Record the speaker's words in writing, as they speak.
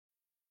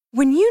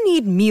When you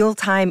need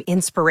mealtime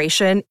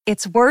inspiration,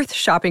 it's worth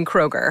shopping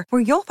Kroger,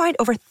 where you'll find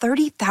over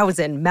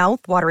 30,000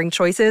 mouth-watering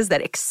choices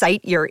that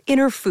excite your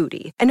inner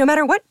foodie. And no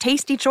matter what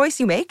tasty choice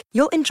you make,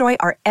 you'll enjoy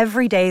our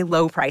everyday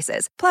low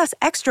prices, plus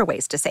extra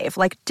ways to save,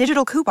 like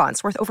digital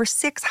coupons worth over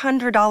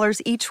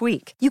 $600 each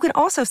week. You can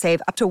also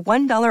save up to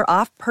 $1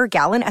 off per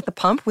gallon at the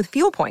pump with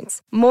fuel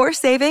points. More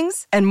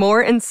savings and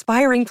more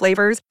inspiring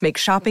flavors make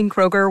shopping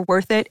Kroger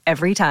worth it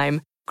every time.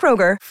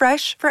 Kroger,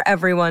 fresh for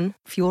everyone.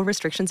 Fuel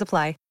restrictions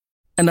apply.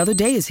 Another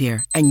day is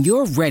here, and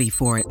you're ready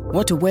for it.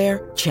 What to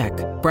wear? Check.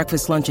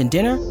 Breakfast, lunch, and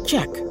dinner?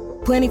 Check.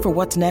 Planning for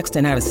what's next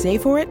and how to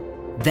save for it?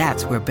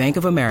 That's where Bank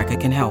of America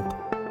can help.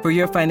 For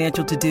your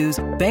financial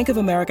to-dos, Bank of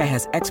America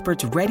has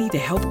experts ready to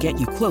help get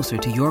you closer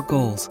to your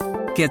goals.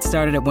 Get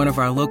started at one of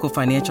our local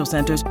financial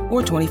centers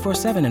or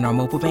 24/7 in our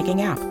mobile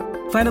banking app.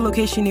 Find a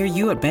location near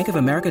you at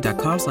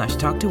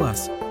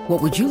bankofamerica.com/talktous.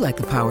 What would you like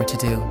the power to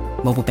do?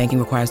 Mobile banking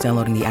requires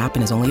downloading the app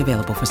and is only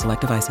available for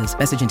select devices.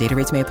 Message and data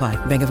rates may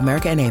apply. Bank of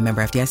America N.A.,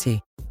 member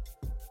FDIC.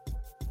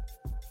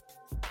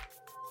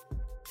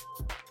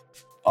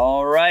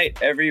 All right,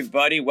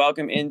 everybody,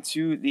 welcome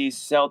into the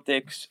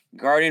Celtics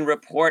Garden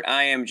Report.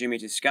 I am Jimmy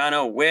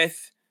Toscano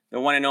with the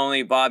one and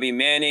only Bobby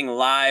Manning,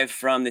 live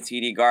from the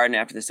TD Garden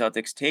after the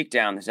Celtics take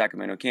down the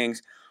Sacramento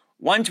Kings,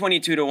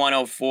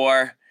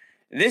 122-104.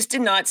 This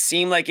did not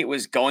seem like it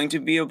was going to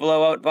be a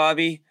blowout,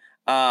 Bobby.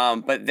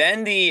 But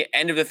then the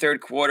end of the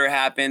third quarter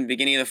happened,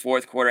 beginning of the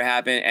fourth quarter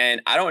happened,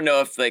 and I don't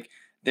know if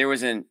there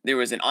was an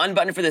on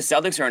button for the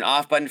Celtics or an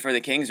off button for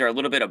the Kings or a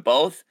little bit of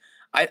both.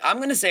 I'm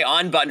going to say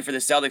on button for the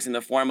Celtics in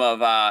the form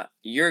of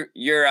your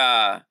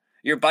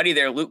buddy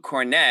there, Luke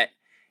Cornett,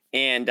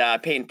 and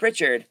Peyton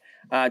Pritchard,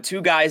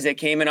 two guys that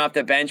came in off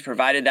the bench,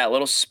 provided that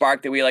little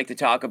spark that we like to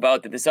talk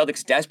about that the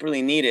Celtics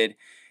desperately needed.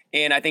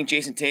 And I think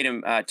Jason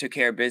Tatum took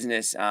care of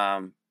business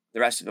the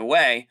rest of the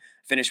way,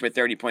 finished with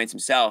 30 points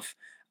himself.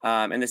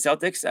 And the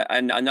Celtics,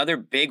 another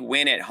big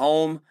win at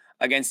home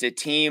against a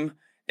team.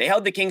 They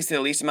held the Kings to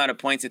the least amount of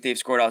points that they've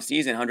scored all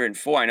season,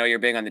 104. I know you're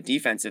big on the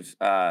defensive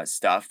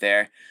stuff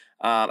there.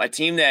 A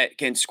team that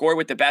can score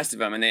with the best of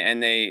them,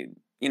 and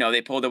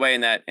they pulled away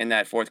in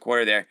that fourth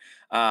quarter there.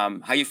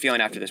 How you feeling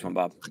after this one,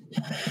 Bob?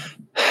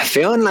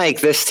 Feeling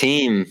like this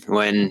team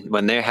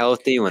when they're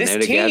healthy, when they're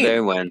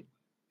together, when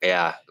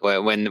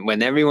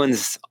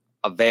everyone's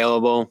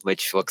available,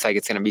 which looks like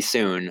it's going to be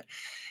soon.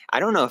 I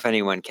don't know if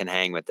anyone can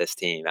hang with this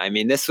team. I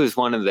mean, this was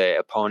one of the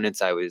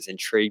opponents I was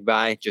intrigued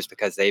by just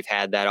because they've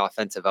had that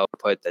offensive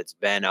output that's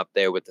been up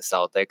there with the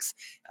Celtics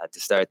to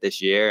start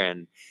this year.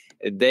 And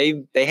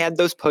they had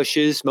those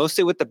pushes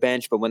mostly with the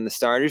bench, but when the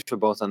starters were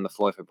both on the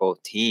floor for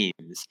both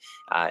teams,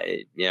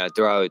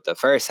 throughout the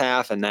first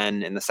half and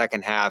then in the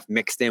second half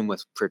mixed in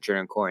with Pritchard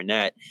and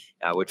Cornett,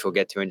 which we'll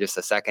get to in just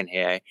a second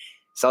here,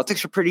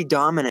 Celtics were pretty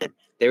dominant.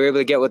 They were able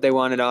to get what they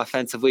wanted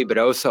offensively, but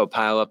also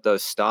pile up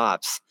those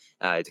stops.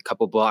 A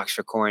couple blocks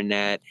for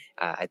Cornett.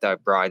 I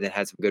thought Brogdon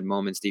had some good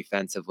moments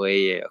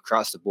defensively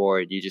across the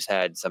board. You just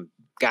had some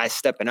guys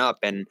stepping up,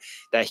 and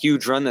that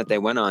huge run that they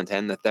went on to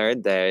end the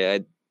third there,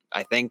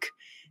 I think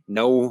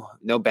no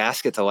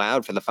baskets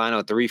allowed for the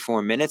final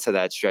 3-4 minutes of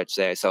that stretch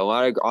there. So a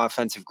lot of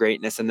offensive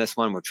greatness in this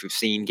one, which we've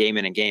seen game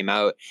in and game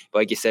out. But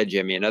like you said,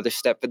 Jimmy, another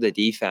step for the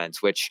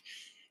defense, which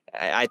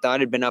I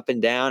thought had been up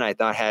and down. I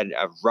thought had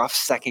a rough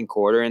second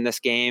quarter in this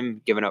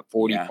game, giving up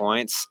 40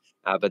 points.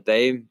 But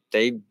they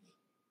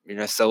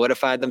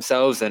solidified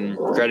themselves, and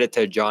credit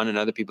to John and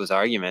other people's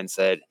arguments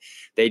that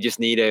they just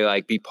need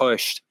to be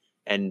pushed,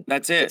 and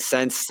that's it.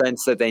 Sense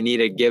that they need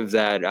to give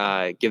that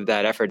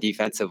effort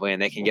defensively,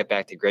 and they can get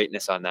back to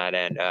greatness on that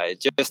end.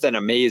 Just an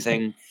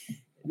amazing.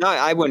 No,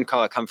 I wouldn't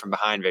call it come from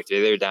behind victory.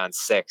 They were down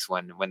 6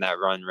 when that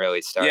run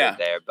really started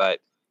there,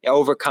 but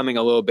overcoming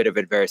a little bit of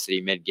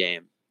adversity mid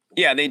game.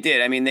 Yeah, they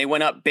did. I mean, they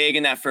went up big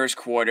in that first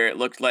quarter. It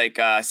looked like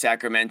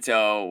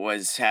Sacramento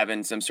was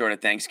having some sort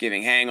of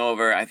Thanksgiving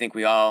hangover. I think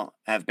we all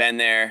have been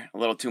there. A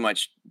little too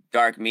much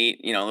dark meat,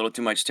 a little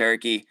too much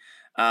turkey.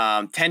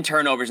 10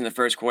 turnovers in the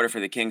first quarter for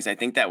the Kings. I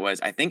think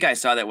I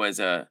saw that was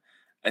a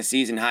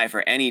season high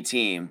for any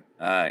team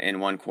in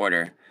one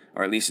quarter,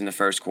 or at least in the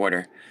first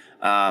quarter.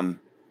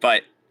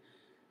 But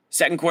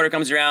second quarter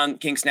comes around,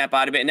 Kings snap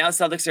out of it, and now the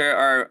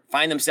Celtics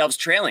find themselves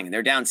trailing.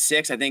 They're down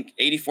 6, I think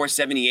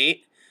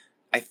 84-78.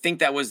 I think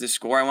that was the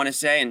score, I want to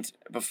say, and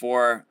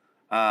before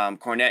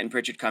Cornett and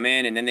Pritchard come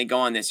in, and then they go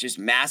on this just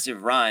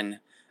massive run,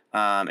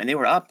 and they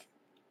were up.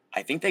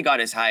 I think they got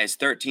as high as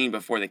 13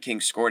 before the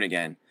Kings scored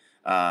again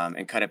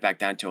and cut it back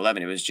down to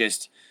 11. It was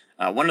just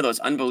one of those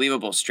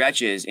unbelievable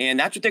stretches, and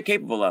that's what they're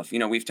capable of.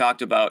 We've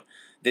talked about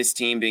this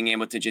team being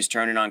able to just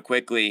turn it on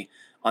quickly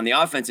on the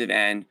offensive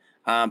end,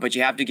 but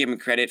you have to give them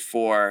credit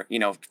for,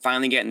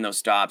 finally getting those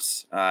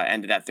stops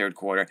end of that third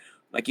quarter.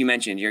 Like you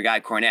mentioned, your guy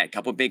Cornett, a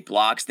couple big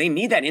blocks. They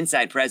need that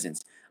inside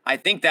presence. I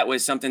think that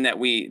was something that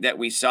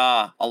we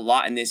saw a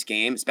lot in this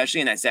game, especially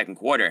in that second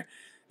quarter.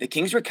 The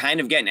Kings were kind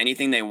of getting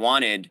anything they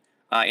wanted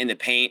in the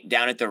paint,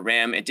 down at the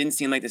rim. It didn't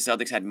seem like the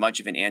Celtics had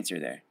much of an answer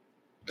there.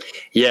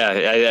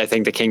 Yeah, I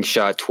think the Kings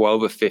shot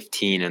 12 of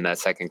 15 in that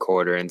second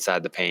quarter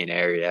inside the paint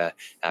area,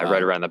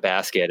 right around the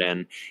basket,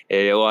 and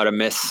a lot of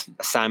miss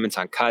assignments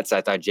on cuts.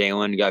 I thought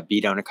Jalen got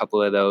beat on a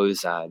couple of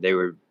those. They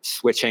were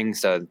switching,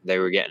 so they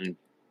were getting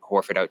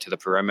Horford out to the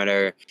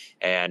perimeter,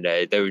 and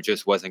there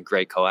just wasn't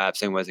great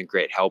collapsing, wasn't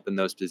great help in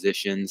those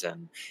positions,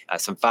 and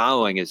some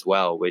fouling as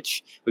well,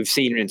 which we've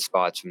seen in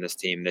spots from this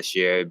team this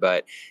year.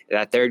 But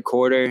that third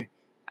quarter,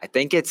 I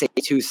think it's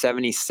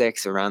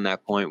 82-76 around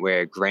that point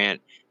where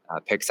Grant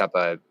picks up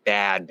a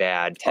bad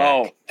tech.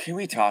 Oh, can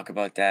we talk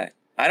about that?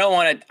 I don't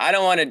want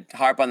to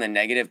harp on the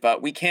negative,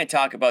 but we can't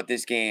talk about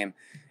this game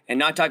and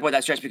not talk about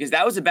that stretch, because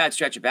that was a bad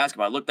stretch of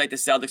basketball. It looked like the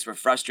Celtics were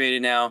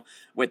frustrated now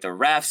with the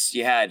refs.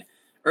 You had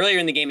earlier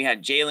in the game, you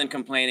had Jalen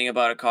complaining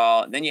about a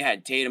call, then you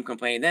had Tatum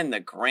complaining, then the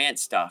Grant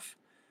stuff.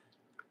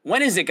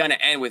 When is it going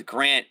to end with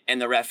Grant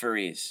and the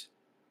referees?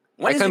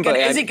 Is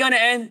it going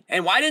to end?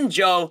 And why didn't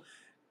Joe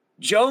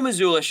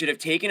Mazzulla should have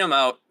taken him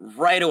out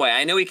right away.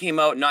 I know he came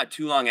out not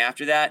too long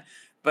after that,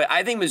 but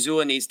I think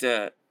Mazzulla needs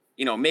to,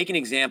 make an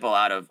example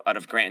out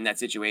of Grant in that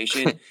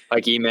situation.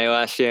 Like Ime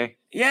last year?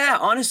 Yeah,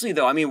 honestly,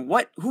 though. I mean,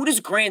 who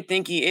does Grant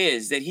think he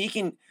is that he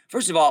can –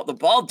 first of all, the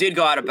ball did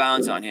go out of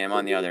bounds on him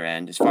on the other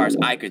end, as far as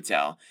I could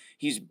tell.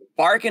 He's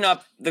barking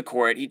up the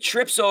court. He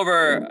trips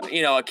over,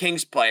 a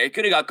Kings player. He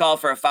could have got called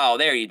for a foul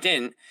there. He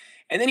didn't.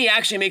 And then he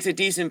actually makes a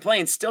decent play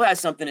and still has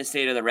something to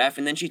say to the ref,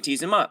 and then she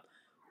tees him up.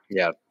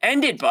 Yeah.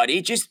 End it,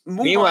 buddy. Just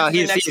move on to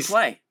the next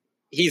play.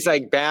 He's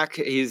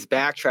he's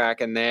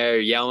backtracking there,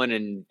 yelling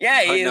and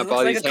putting up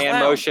all these hand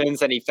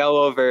motions, and he fell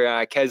over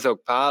Kezo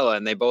Pala,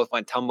 and they both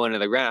went tumbling to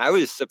the ground. I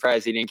was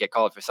surprised he didn't get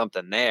called for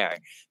something there.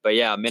 But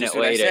yeah, a minute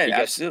later,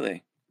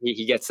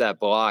 he gets that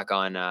block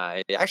on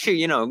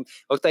actually,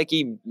 looked like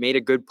he made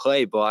a good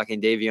play blocking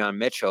Davion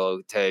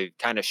Mitchell to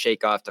kind of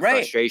shake off the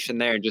frustration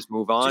there and just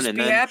move on. Just and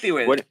be then happy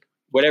with it.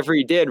 Whatever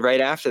he did right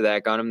after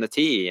that got him the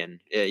tee. And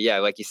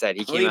like you said,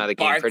 he came out of the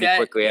game pretty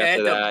quickly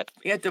after that.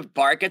 He had to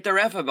bark at the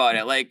ref about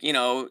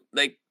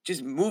it.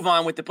 Just move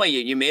on with the play.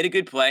 You made a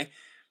good play.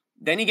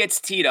 Then he gets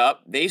teed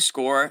up. They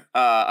score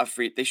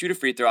they shoot a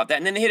free throw off that,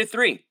 and then they hit a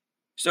three.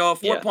 So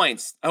 4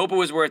 points. I hope it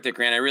was worth it,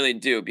 Grant. I really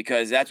do,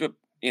 because that's what,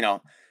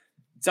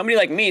 somebody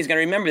like me is going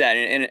to remember that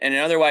in an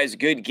otherwise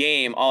good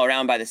game all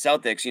around by the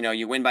Celtics.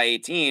 You win by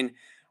 18.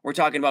 We're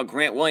talking about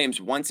Grant Williams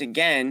once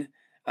again,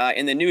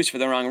 in the news for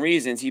the wrong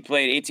reasons. He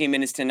played 18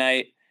 minutes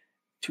tonight,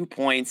 2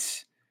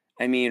 points.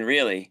 I mean,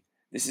 really,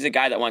 this is a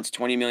guy that wants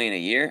 $20 million a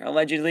year,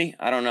 allegedly.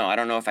 I don't know. I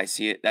don't know if I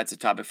see it. That's a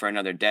topic for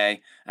another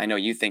day. I know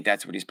you think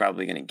that's what he's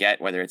probably going to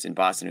get, whether it's in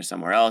Boston or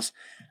somewhere else.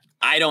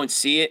 I don't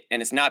see it,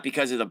 and it's not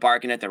because of the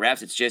barking at the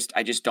refs. It's just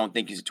I just don't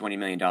think he's a $20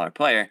 million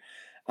player.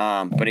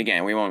 But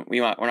again, we're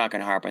not going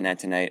to harp on that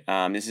tonight.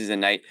 This is a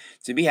night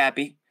to be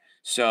happy.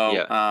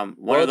 So,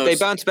 they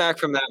bounced back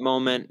from that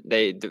moment.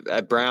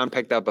 Brown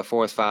picked up a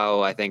fourth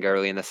foul, I think,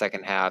 early in the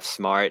second half.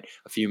 Smart,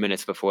 a few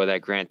minutes before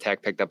that, Grant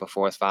Tech picked up a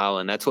fourth foul,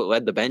 and that's what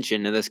led the bench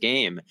into this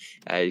game.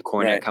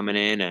 Cornet coming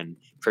in and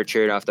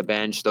Pritchard off the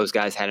bench. Those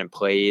guys hadn't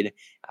played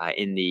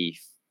in the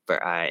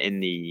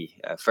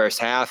first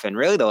half, and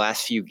really the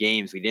last few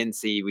games we didn't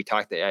see. We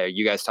talked.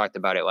 You guys talked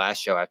about it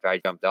last show after I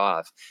jumped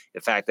off.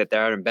 The fact that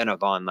there hadn't been a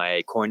Von,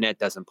 like Cornet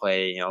doesn't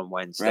play on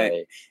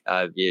Wednesday.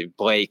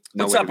 Blake,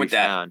 nowhere to be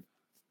found.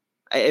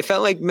 It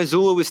felt like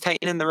Mazzulla was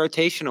tightening the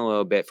rotation a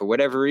little bit for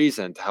whatever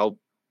reason to help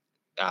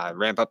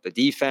ramp up the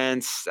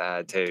defense,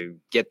 to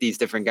get these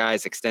different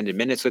guys extended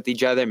minutes with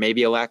each other.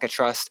 Maybe a lack of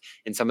trust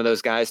in some of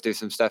those guys through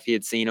some stuff he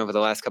had seen over the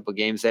last couple of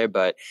games there.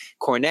 But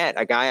Cornet,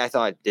 a guy I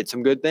thought did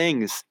some good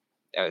things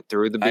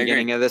through the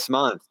beginning of this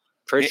month.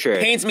 Pritchard,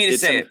 it pains me to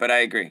say it, but I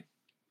agree.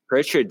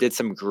 Pritchard did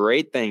some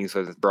great things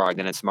with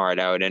Brogdon and Smart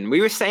out. And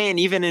we were saying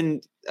even in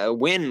a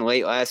win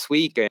late last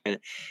week, and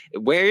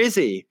where is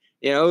he?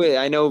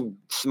 I know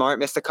Smart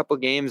missed a couple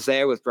games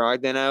there with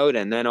Brogdon out,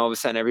 and then all of a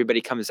sudden everybody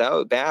comes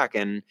out back,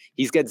 and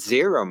he's got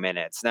 0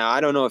 minutes. Now,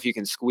 I don't know if you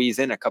can squeeze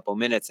in a couple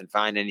minutes and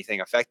find anything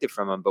effective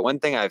from him, but one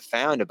thing I've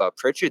found about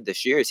Pritchard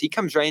this year is he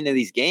comes right into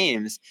these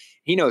games.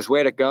 He knows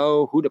where to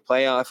go, who to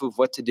play off of,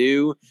 what to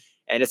do,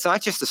 and it's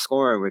not just the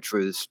scoring, which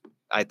was,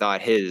 I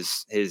thought,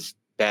 his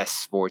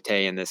best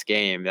forte in this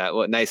game. That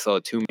nice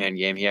little 2-man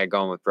game he had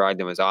going with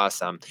Brogdon was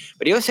awesome,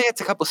 but he also gets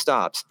a couple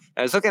stops.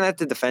 I was looking at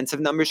the defensive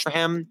numbers for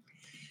him.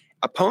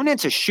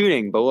 Opponents are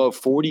shooting below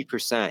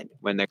 40%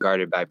 when they're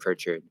guarded by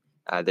Pritchard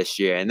this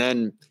year. And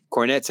then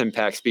Cornet's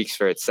impact speaks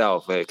for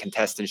itself.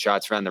 Contesting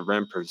shots around the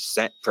rim,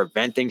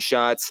 preventing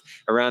shots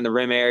around the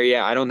rim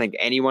area. I don't think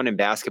anyone in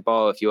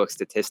basketball, if you look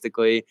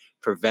statistically,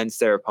 prevents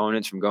their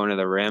opponents from going to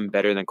the rim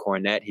better than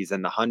Cornet. He's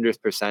in the 100th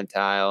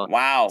percentile.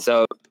 Wow.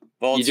 So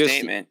bold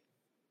statement.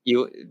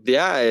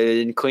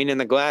 In cleaning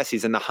the glass,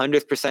 he's in the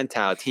 100th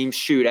percentile. Teams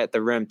shoot at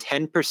the rim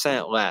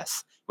 10%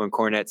 less when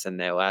Cornet's in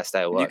there. Last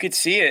I looked, you could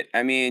see it.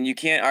 I mean, you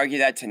can't argue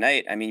that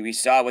tonight. I mean, we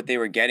saw what they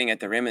were getting at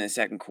the rim in the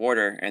second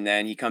quarter, and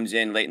then he comes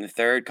in late in the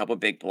third, couple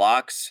big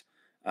blocks.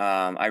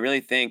 I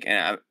really think,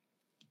 and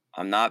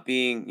I'm not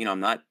being,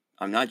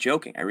 I'm not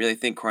joking. I really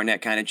think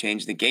Cornet kind of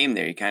changed the game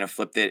there. He kind of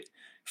flipped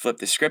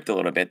the script a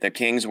little bit. The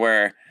Kings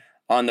were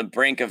on the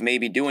brink of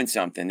maybe doing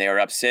something. They were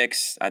up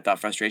 6. I thought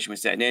frustration was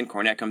setting in.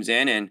 Cornette comes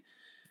in and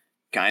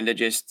kind of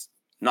just,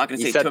 I'm not going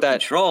to say took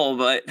control,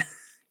 but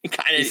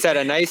he set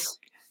a nice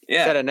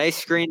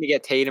screen to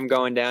get Tatum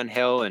going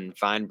downhill and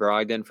find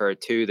Brogdon for a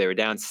 2. They were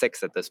down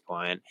 6 at this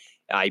point.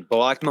 I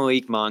blocked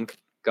Malik Monk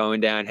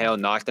going downhill,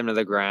 knocked him to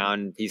the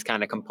ground. He's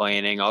kind of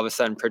complaining. All of a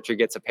sudden, Pritchard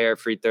gets a pair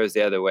of free throws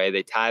the other way.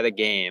 They tie the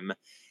game.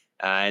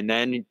 And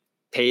then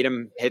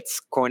Tatum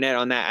hits Cornette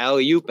on that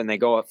alley-oop, and they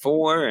go up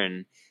 4.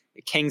 And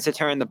the Kings are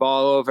turning the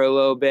ball over a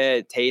little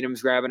bit.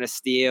 Tatum's grabbing a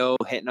steal,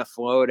 hitting a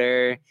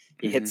floater.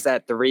 He hits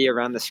that 3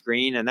 around the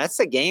screen. And that's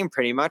the game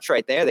pretty much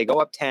right there. They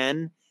go up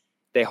 10.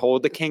 They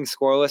hold the Kings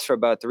scoreless for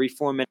about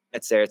 3-4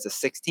 minutes there. It's a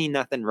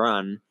 16-0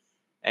 run.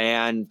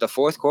 And the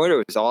fourth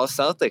quarter was all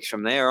Celtics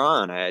from there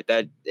on.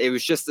 It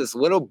was just this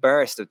little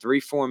burst of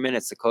 3-4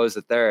 minutes to close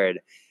the third.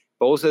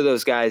 Both of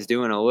those guys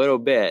doing a little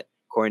bit,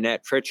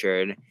 Cornette,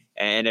 Pritchard,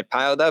 and it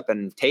piled up.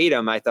 And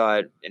Tatum, I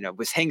thought,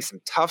 was hitting some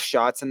tough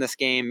shots in this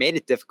game, made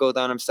it difficult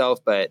on himself.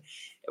 But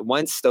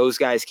once those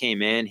guys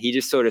came in, he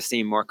just sort of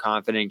seemed more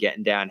confident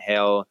getting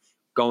downhill,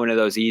 going to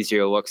those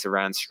easier looks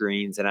around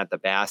screens and at the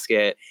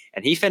basket.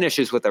 And he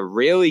finishes with a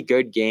really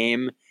good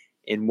game.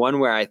 In one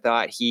where I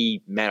thought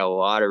he met a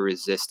lot of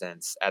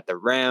resistance at the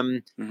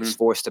rim, was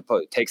forced to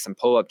take some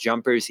pull-up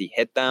jumpers. He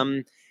hit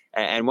them.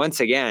 And once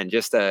again,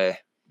 just a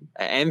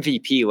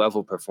MVP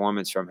level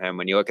performance from him.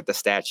 When you look at the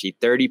stat sheet,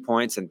 30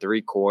 points in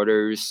 3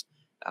 quarters.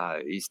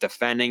 He's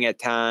defending at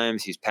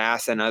times. He's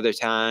passing other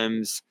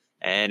times.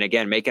 And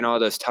again, making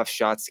all those tough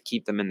shots to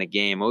keep them in the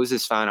game. What was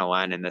his final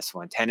line in this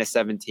one?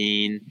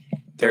 10-17,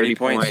 30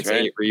 points,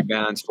 right? 8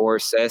 rebounds, 4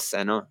 assists.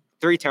 I know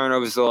 3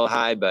 turnovers a little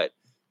high, but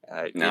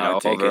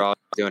overall,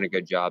 doing a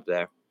good job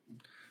there.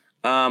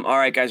 All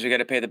right, guys, we got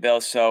to pay the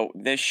bills. So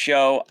this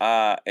show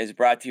is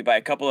brought to you by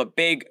a couple of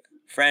big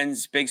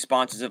friends, big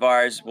sponsors of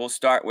ours. We'll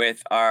start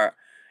with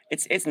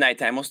it's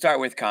nighttime. We'll start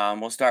with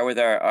Calm. We'll start with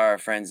our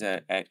friends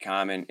at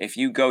Calm. And if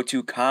you go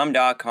to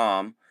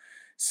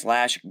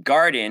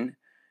calm.com/garden,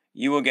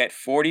 you will get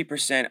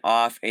 40%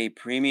 off a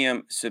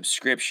premium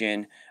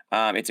subscription.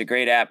 It's a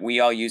great app. We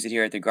all use it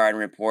here at the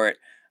Garden Report.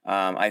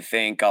 I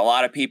think a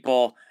lot of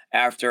people,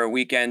 after a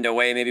weekend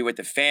away, maybe with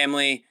the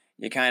family,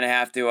 you kind of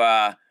have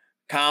to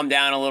calm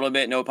down a little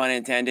bit, no pun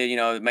intended.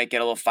 It might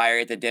get a little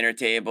fiery at the dinner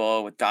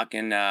table with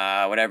talking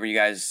whatever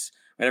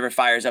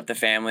fires up the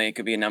family. It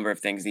could be a number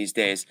of things these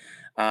days.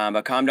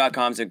 But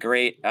Calm.com is a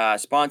great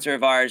sponsor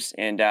of ours,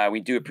 and we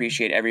do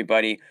appreciate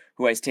everybody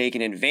who has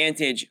taken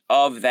advantage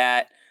of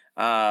that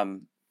deal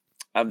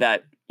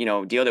that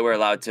we're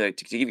allowed to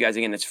give you guys.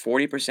 Again, that's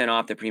 40%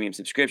 off the premium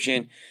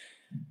subscription.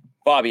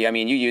 Bobby, I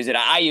mean, you use it.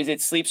 I use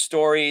it. Sleep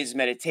stories,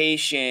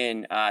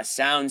 meditation,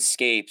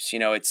 soundscapes.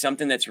 It's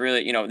something that's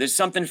really, there's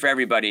something for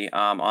everybody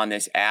on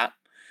this app.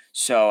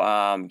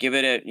 So give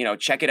it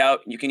check it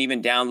out. You can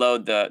even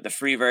download the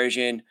free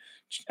version,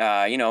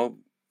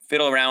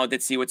 fiddle around with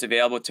it, see what's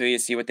available to you,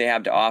 see what they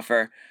have to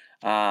offer.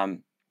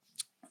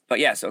 But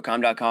yeah, so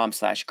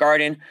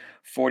calm.com/garden,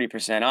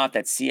 40% off.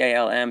 That's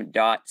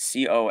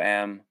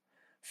calm.com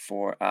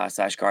for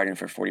 /garden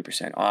for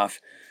 40%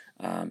 off.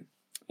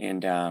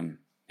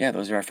 Yeah,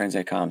 those are our friends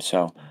at Calm.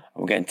 So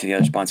we'll get into the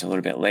other sponsor a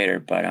little bit later.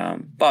 But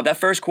Bob, that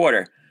first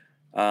quarter,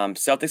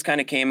 Celtics kind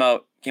of came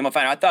out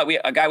fine. I thought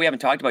a guy we haven't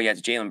talked about yet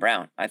is Jaylen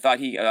Brown. I thought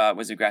he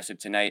was aggressive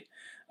tonight.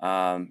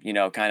 I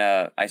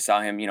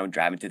saw him,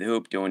 driving to the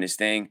hoop, doing his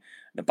thing.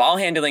 The ball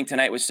handling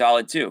tonight was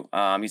solid too.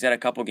 He's had a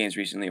couple games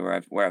recently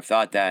where I've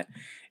thought that,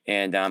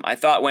 and I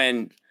thought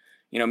when,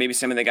 maybe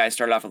some of the guys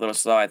started off a little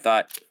slow, I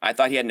thought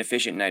he had an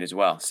efficient night as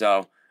well.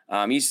 So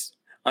he's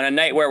on a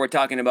night where we're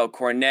talking about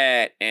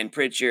Cornette and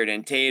Pritchard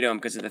and Tatum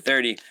because of the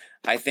 30.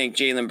 I think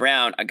Jaylen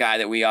Brown, a guy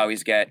that we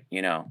always get,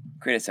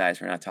 criticized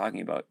for not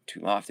talking about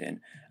too often,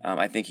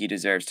 I think he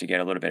deserves to get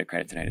a little bit of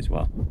credit tonight as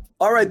well.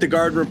 All right, the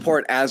Garden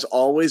Report, as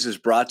always, is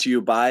brought to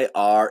you by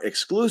our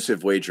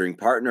exclusive wagering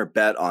partner,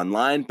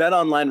 BetOnline.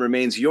 BetOnline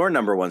remains your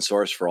number one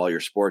source for all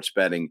your sports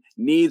betting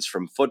needs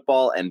from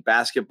football and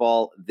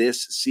basketball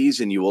this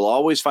season. You will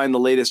always find the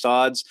latest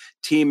odds,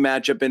 team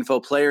matchup info,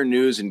 player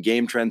news, and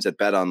game trends at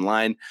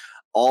BetOnline.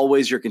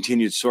 Always your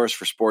continued source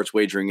for sports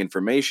wagering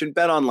information.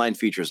 BetOnline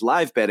features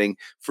live betting,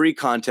 free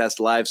contest,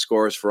 live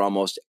scores for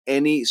almost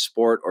any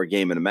sport or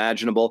game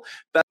imaginable.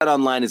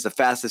 BetOnline is the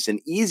fastest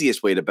and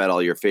easiest way to bet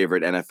all your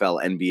favorite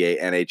NFL,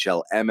 NBA,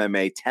 NHL,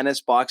 MMA,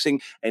 tennis, boxing,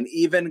 and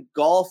even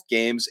golf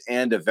games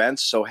and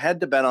events. So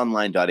head to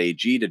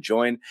betonline.ag to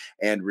join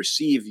and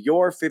receive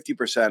your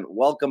 50%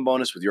 welcome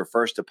bonus with your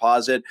first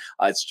deposit.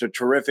 It's a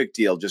terrific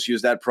deal. Just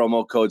use that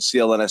promo code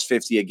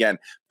CLNS50. Again,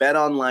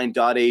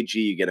 betonline.ag.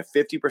 You get a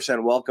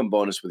 50% welcome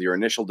bonus with your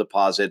initial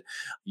deposit.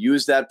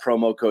 Use that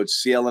promo code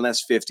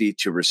CLNS50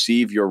 to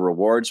receive your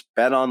rewards.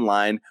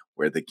 BetOnline,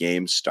 where the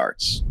game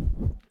starts.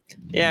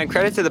 Yeah, and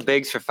credit to the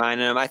bigs for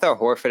finding him. I thought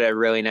Horford had a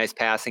really nice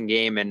passing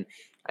game, and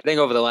I think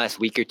over the last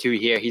week or two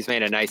here, he's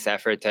made a nice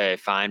effort to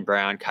find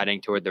Brown cutting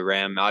toward the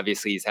rim.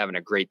 Obviously, he's having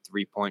a great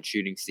 3-point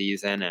shooting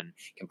season and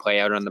can play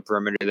out on the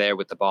perimeter there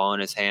with the ball in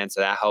his hand. So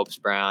that helps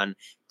Brown.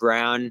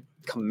 Brown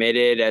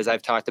committed, as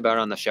I've talked about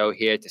on the show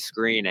here, to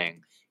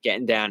screening,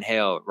 getting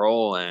downhill,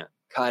 rolling,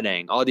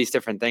 cutting, all these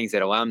different things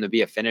that allow him to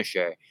be a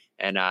finisher.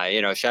 And,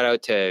 shout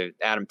out to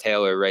Adam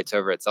Taylor, who writes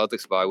over at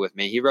Celtics Blog with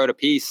me. He wrote a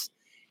piece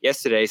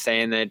yesterday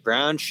saying that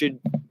Brown should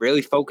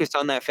really focus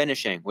on that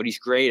finishing, what he's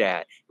great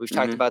at. We've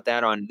talked about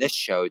that on this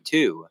show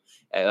too.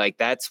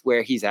 That's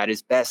where he's at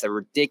his best, a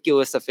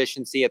ridiculous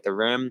efficiency at the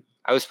rim.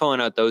 I was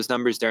pulling out those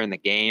numbers during the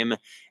game.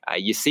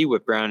 You see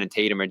what Brown and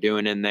Tatum are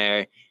doing in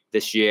there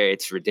this year.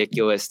 It's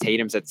ridiculous.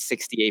 Tatum's at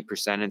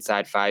 68%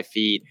 inside 5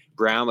 feet.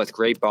 Brown with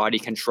great body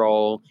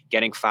control,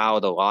 getting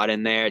fouled a lot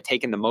in there,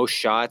 taking the most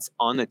shots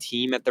on the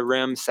team at the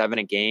rim, 7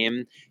 a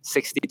game,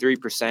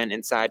 63%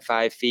 inside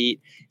 5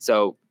 feet.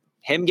 So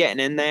him getting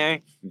in there,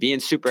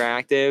 being super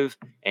active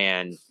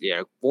and,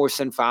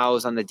 forcing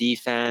fouls on the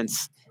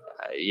defense,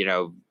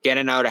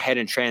 getting out ahead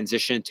in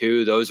transition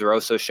too. Those are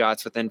also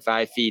shots within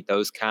 5 feet.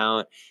 Those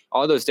count.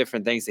 All those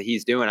different things that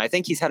he's doing. I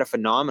think he's had a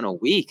phenomenal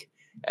week,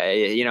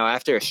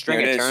 after a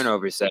string of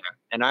turnovers there.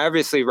 And I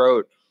obviously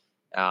wrote,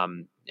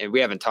 and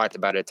we haven't talked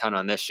about it a ton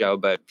on this show,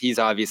 but he's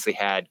obviously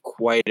had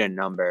quite a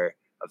number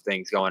of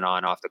things going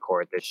on off the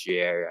court this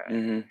year.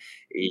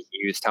 He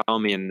was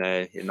telling me in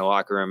the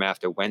locker room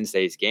after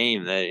Wednesday's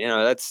game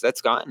that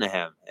that's gotten to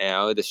him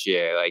this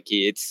year. Like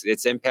it's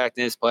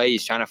impacting his play.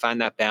 He's trying to find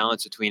that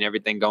balance between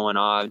everything going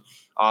on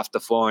off the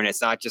floor, and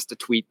it's not just a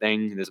tweet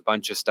thing. There's a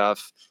bunch of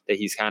stuff that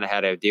he's kind of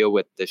had to deal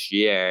with this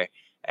year.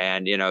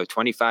 And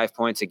 25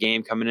 points a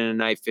game coming in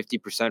tonight,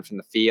 50% from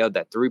the field.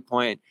 That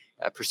 3-point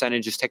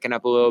percentage is ticking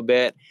up a little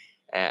bit.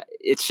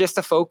 It's just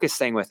a focus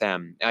thing with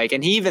him.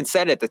 And he even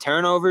said it, the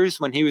turnovers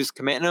when he was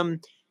committing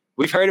them,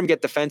 we've heard him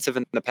get defensive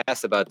in the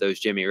past about those,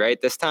 Jimmy,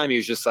 right? This time he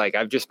was just like,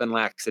 I've just been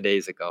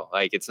lackadaisical.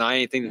 It's not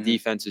anything the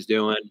defense is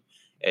doing.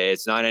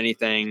 It's not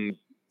anything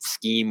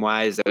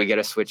scheme-wise that we got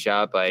to switch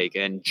up.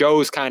 And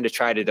Joe's kind of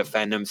tried to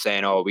defend him,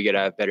 saying, "Oh, we got to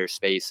have better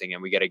spacing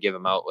and we got to give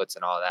him outlets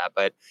and all that."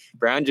 But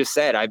Brown just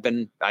said, "I've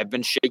been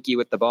shaky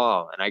with the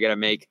ball, and I got to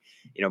make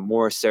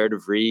more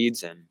assertive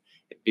reads and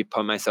be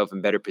put myself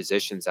in better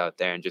positions out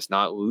there and just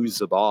not lose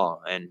the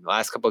ball." And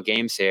last couple of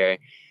games here,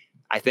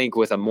 I think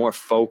with a more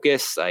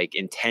focused,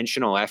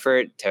 intentional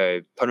effort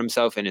to put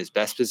himself in his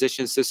best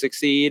positions to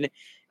succeed,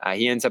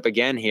 he ends up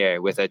again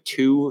here with a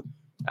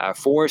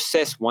 4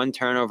 assists, 1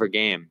 turnover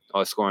game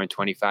while scoring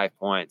 25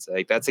 points.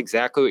 That's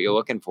exactly what you're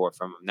looking for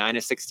from him. 9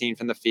 of 16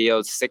 from the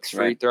field, 6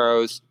 free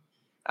throws.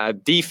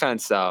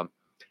 Defense, though,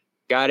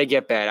 got to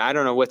get better. I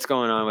don't know what's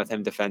going on with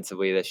him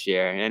defensively this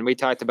year. And we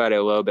talked about it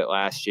a little bit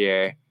last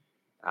year.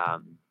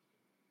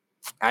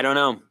 I don't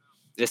know.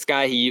 This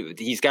guy,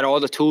 he's got all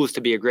the tools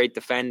to be a great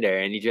defender,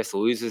 and he just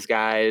loses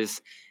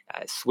guys.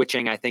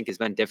 Switching, I think, has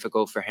been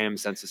difficult for him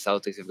since the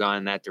Celtics have gone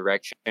in that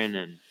direction.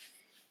 And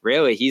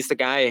really, he's the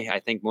guy, I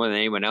think, more than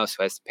anyone else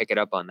who has to pick it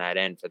up on that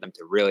end for them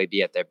to really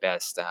be at their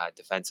best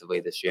defensively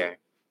this year.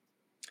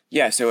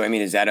 Yeah, so,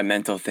 is that a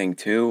mental thing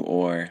too,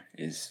 or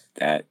is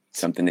that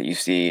something that you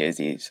see as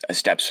he's a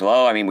step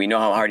slow? We know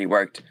how hard he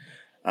worked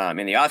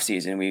in the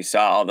offseason. We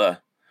saw all the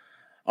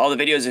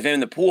videos of him in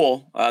the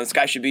pool. This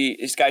guy should be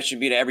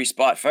to every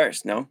spot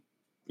first, no?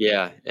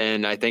 Yeah,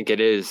 and I think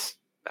it is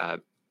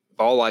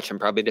ball watching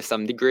probably to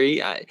some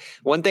degree.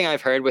 One thing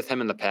I've heard with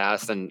him in the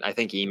past, and I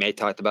think Ime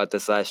talked about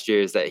this last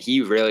year, is that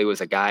he really was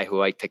a guy who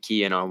liked to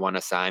key in on one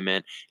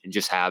assignment and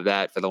just have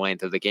that for the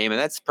length of the game. And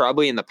that's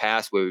probably in the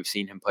past where we've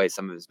seen him play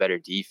some of his better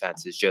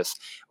defense, is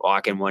just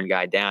locking one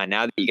guy down.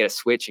 Now that you got to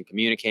switch and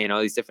communicate and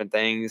all these different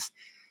things,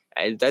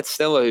 that's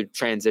still a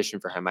transition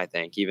for him, I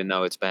think, even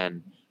though it's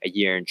been a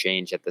year and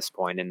change at this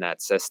point in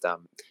that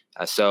system.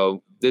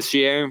 So this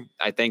year,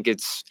 I think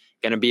it's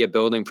going to be a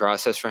building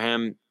process for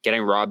him.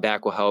 Getting Rob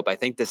back will help. I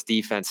think this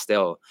defense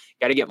still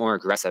got to get more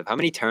aggressive. How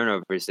many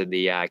turnovers did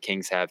the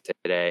Kings have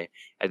today?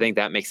 I think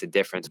that makes a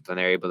difference when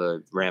they're able to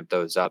ramp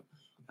those up.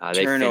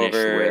 They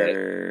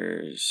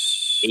turnovers,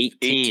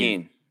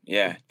 18.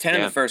 Yeah, 10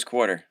 in the first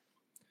quarter.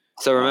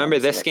 So remember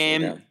this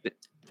game?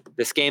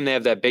 This game, they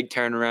have that big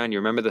turnaround. You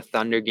remember the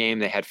Thunder game?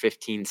 They had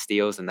 15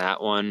 steals in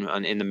that one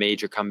in the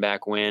major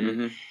comeback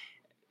win.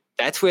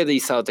 That's where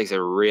these Celtics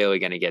are really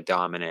going to get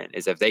dominant,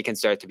 is if they can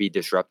start to be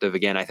disruptive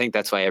again. I think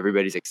that's why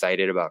everybody's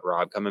excited about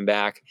Rob coming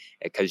back,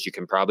 because you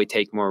can probably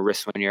take more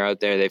risks when you're out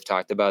there. They've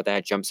talked about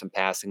that, jump some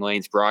passing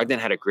lanes. Brogdon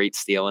had a great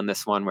steal in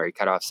this one where he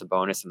cut off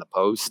Sabonis in the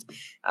post.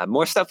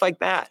 More stuff like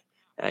that.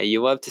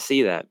 You love to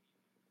see that.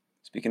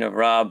 Speaking of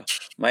Rob,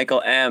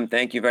 Michael M.,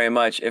 thank you very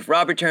much. If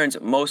Rob returns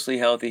mostly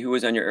healthy, who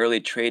is on your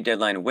early trade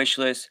deadline wish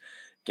list?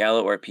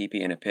 Gallo or PP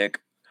in a pick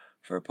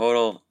for a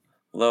total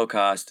low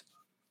cost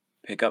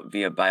pick up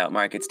via buyout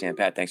market? Stan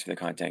Pat, thanks for the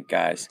content,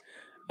 guys.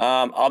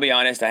 I'll be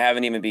honest, I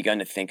haven't even begun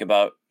to think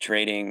about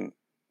trading,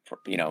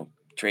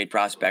 trade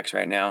prospects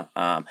right now.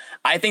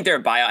 I think they're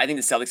a buyout. I think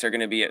the Celtics are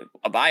going to be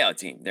a buyout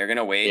team. They're going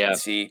to wait and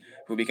see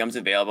who becomes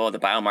available at the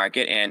buyout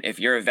market. And if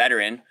you're a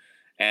veteran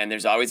And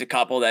there's always a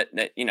couple that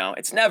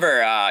it's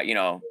never,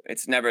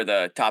 it's never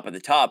the top of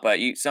the top, but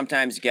you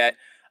sometimes get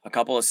a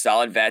couple of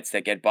solid vets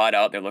that get bought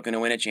out. They're looking to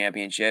win a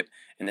championship,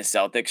 and the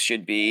Celtics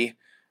should be,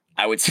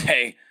 I would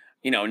say,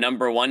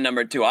 number one,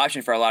 number two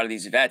option for a lot of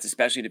these vets,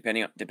 especially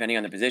depending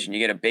on the position. You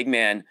get a big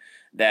man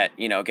that,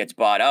 gets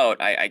bought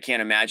out. I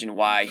can't imagine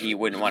why he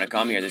wouldn't want to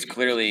come here. There's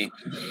clearly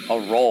a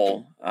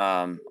role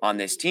on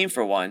this team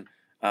for one.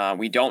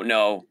 We don't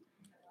know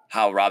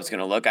how Rob's going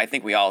to look. I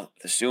think we all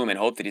assume and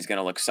hope that he's going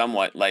to look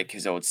somewhat like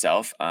his old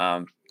self.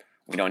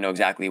 We don't know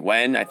exactly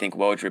when. I think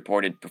Woj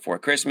reported before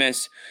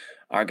Christmas.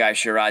 Our guy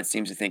Sherrod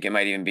seems to think it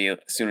might even be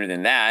sooner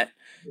than that.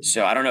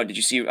 So I don't know. Did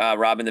you see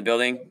Rob in the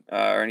building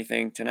or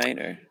anything tonight?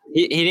 Or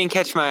he didn't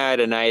catch my eye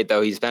tonight,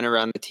 though. He's been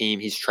around the team.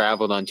 He's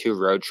traveled on 2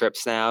 road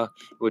trips now,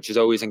 which is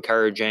always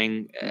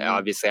encouraging.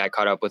 Obviously, I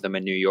caught up with him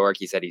in New York.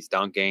 He said he's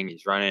dunking,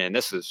 he's running, and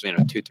this was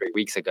 2-3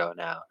 weeks ago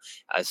now.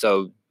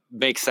 So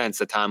makes sense.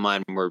 The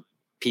timeline we're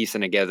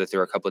piecing together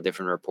through a couple of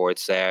different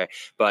reports there.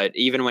 But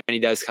even when he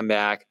does come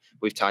back,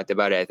 we've talked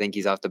about it. I think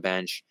he's off the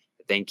bench.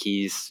 I think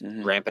he's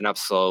ramping up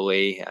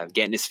slowly,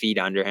 getting his feet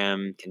under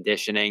him,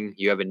 conditioning.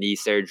 You have a knee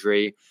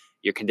surgery.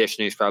 Your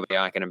conditioning is probably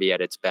not going to be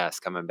at its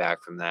best coming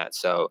back from that.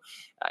 So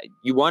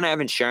you want to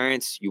have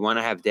insurance. You want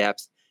to have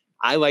depth.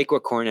 I like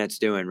what Kornet's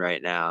doing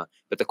right now.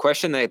 But the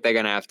question that they're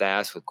going to have to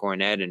ask with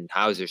Kornet and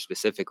Hauser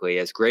specifically,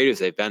 as great as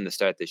they've been to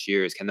start this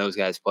year, is can those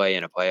guys play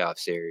in a playoff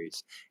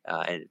series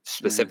and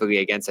specifically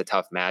against a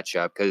tough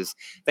matchup? Because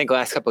I think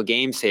last couple of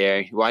games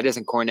here, why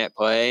doesn't Kornet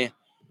play?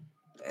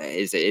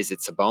 Is it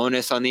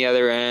Sabonis on the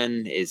other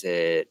end? Is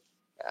it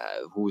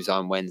who's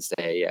on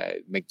Wednesday?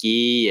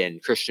 McGee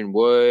and Christian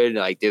Wood?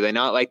 Like, do they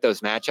not like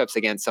those matchups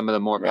against some of the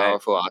more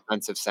powerful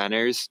offensive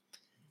centers?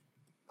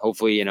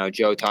 Hopefully,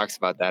 Joe talks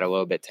about that a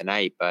little bit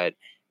tonight. But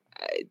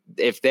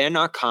if they're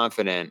not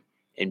confident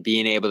in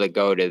being able to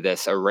go to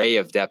this array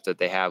of depth that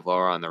they have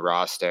lower on the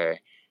roster,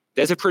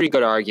 there's a pretty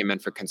good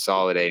argument for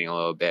consolidating a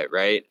little bit,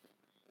 right?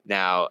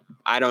 Now,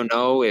 I don't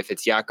know if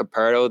it's Jakob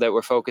Poeltl that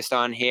we're focused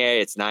on here.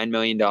 It's $9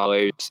 million.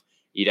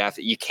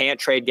 You can't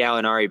trade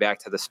Gallinari back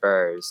to the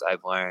Spurs,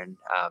 I've learned.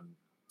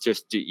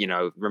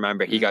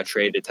 Remember he got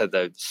traded to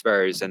the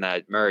Spurs in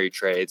that Murray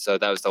trade. So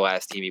that was the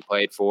last team he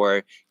played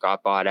for,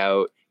 got bought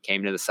out,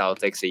 came to the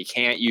Celtics. So you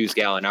can't use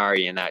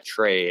Gallinari in that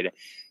trade.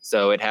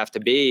 So it'd have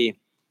to be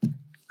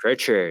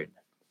Pritchard,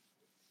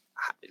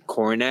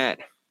 Kornet,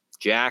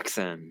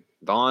 Jackson,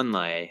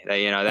 Vonleh.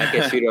 That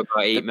gets you to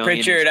about $8 million.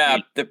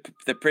 Pritchard,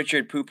 the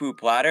Pritchard poo-poo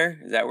platter.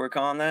 Is that what we're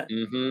calling that?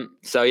 Mm-hmm.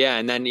 So yeah,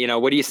 and then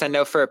what do you send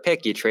out for a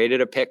pick? You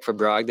traded a pick for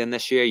Brogdon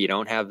this year. You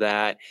don't have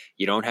that.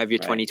 You don't have your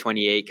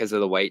 2028 because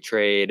of the White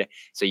trade.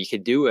 So you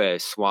could do a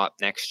swap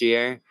next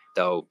year.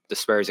 Though the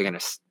Spurs are going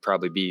to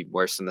probably be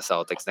worse than the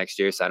Celtics next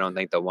year, so I don't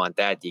think they'll want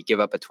that. Do you give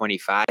up a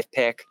 25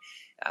 pick?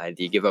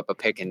 Do you give up a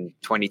pick in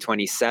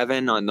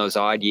 2027 on those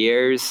odd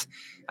years?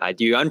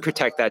 Do you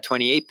unprotect that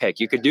 28 pick?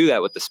 You could do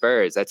that with the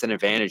Spurs. That's an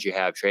advantage you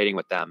have trading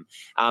with them.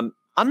 I'm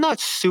not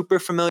super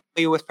familiar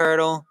with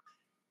Poeltl.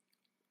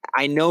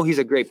 I know he's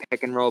a great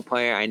pick and roll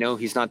player. I know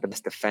he's not the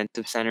best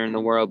defensive center in the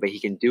world, but he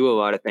can do a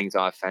lot of things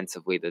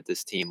offensively that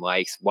this team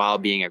likes while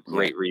being a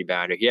great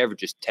rebounder. He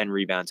averages 10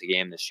 rebounds a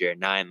game this year,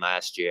 9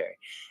 last year.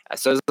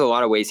 So there's a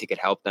lot of ways he could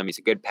help them. He's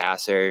a good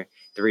passer,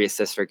 3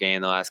 assists per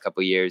game the last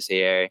couple of years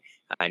here,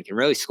 and can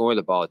really score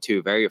the ball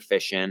too. Very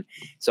efficient.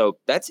 So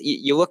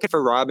you're looking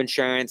for Rob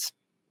insurance.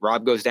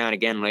 Rob goes down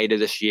again later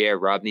this year.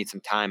 Rob needs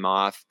some time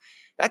off.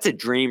 That's a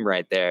dream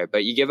right there.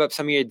 But you give up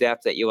some of your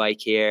depth that you like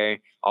here.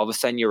 All of a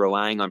sudden, you're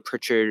relying on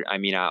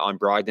on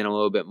Brogdon a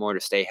little bit more to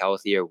stay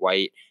healthy, or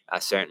White.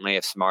 Certainly,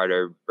 if Smart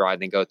or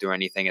Brogdon go through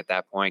anything at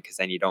that point, because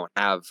then you don't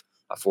have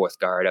a fourth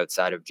guard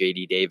outside of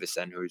J.D.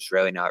 Davison, who's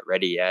really not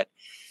ready yet.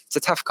 It's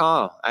a tough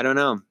call. I don't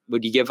know.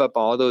 Would you give up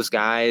all those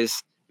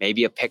guys,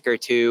 maybe a pick or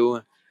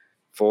two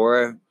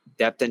for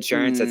depth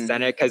insurance at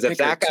center? Because if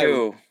that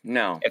guy,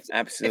 no,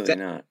 absolutely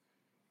not.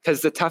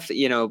 Because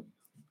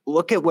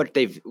look at what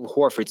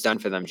Horford's done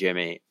for them,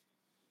 Jimmy.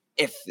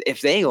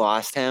 If they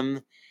lost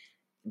him,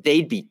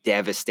 they'd be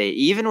devastated.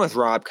 Even with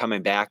Rob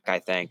coming back, I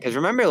think. Because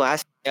remember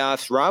last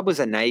playoffs, Rob was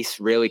a nice,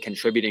 really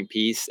contributing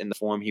piece in the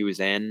form he was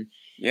in.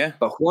 Yeah.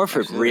 But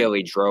Horford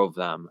really drove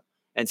them.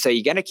 And so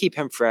you got to keep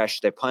him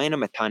fresh. They're playing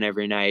him a ton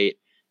every night.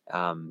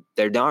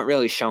 They're not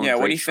really showing. Yeah,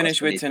 what did he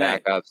finish with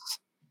tonight?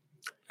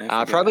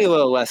 Probably a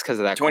little less because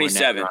of that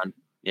 27. Run.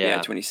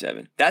 Yeah,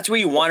 27. That's where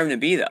you want him to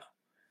be, though.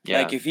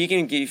 Yeah. Like if you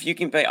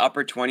can play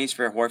upper 20s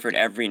for Horford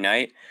every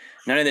night,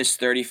 none of this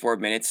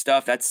 34-minute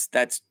stuff.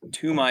 That's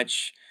too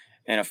much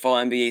in a full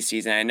NBA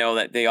season. I know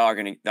that they are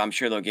I'm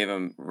sure they'll give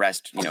him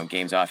rest,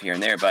 games off here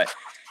and there, but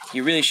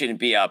he really shouldn't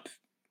be up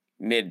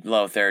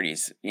mid-low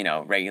 30s,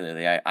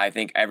 regularly. I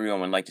think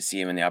everyone would like to see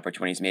him in the upper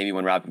 20s. Maybe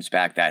when Rob comes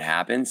back, that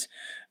happens.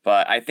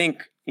 But I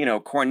think,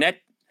 Kornet,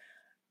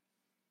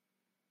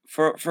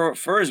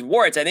 for his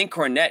warts, I think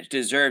Kornet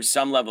deserves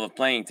some level of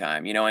playing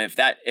time, and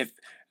if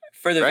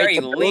for the very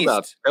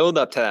least, build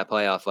up to that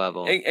playoff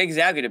level.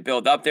 Exactly, to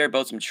build up there,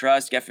 build some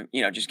trust,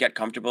 just get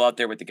comfortable out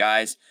there with the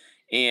guys.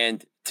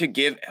 and to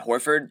give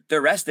Horford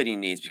the rest that he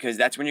needs, because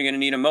that's when you're going to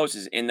need him most,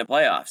 is in the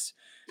playoffs.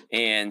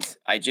 And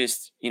I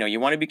just, you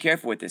want to be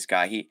careful with this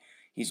guy.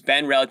 He's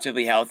been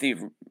relatively healthy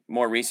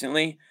more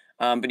recently,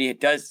 but he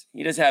does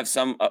have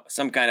some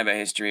kind of a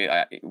history,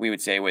 we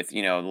would say, with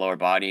lower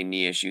body,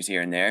 knee issues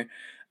here and there.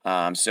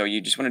 So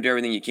you just want to do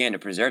everything you can to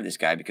preserve this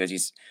guy,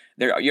 because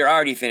you're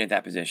already thin at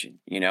that position,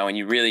 and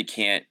you really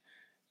can't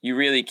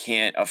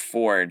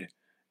afford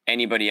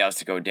anybody else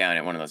to go down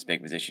at one of those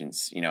big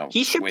positions.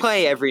 He should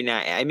play every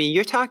night. I mean,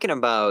 you're talking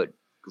about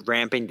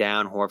ramping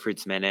down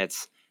Horford's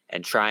minutes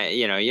and trying,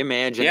 you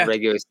imagine the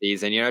regular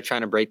season, you're not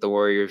trying to break the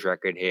Warriors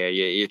record here.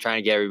 You're trying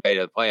to get everybody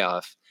to the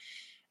playoff.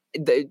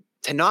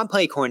 To not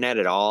play Cornet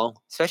at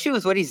all, especially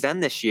with what he's done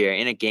this year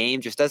in a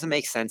game, just doesn't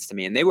make sense to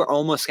me. And they were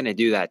almost going to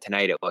do that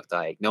tonight, it looked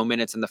like. No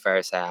minutes in the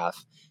first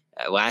half.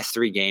 Last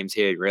 3 games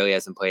here, he really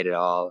hasn't played at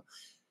all.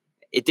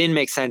 It didn't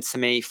make sense to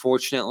me.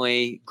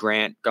 Fortunately,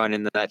 Grant got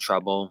into that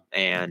trouble,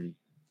 and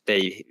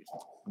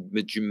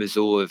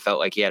Missoula felt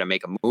like he had to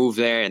make a move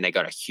there, and they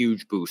got a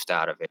huge boost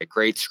out of it.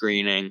 Great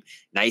screening,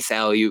 nice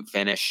alley-oop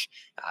finish,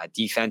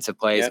 defensive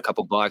plays, a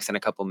couple blocks in a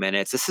couple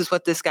minutes. This is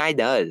what this guy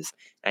does.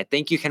 I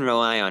think you can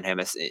rely on him,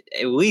 at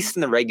least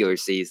in the regular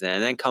season.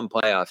 And then come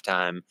playoff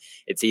time,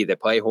 it's either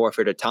play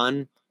Horford a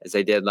ton, as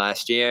they did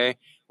last year,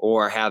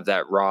 or have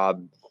that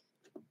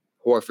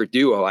Rob-Horford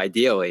duo,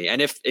 ideally.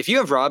 And if you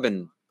have Rob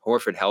and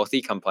Horford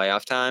healthy come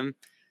playoff time,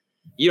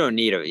 you don't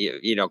need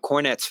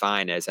Cornet's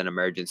fine as an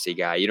emergency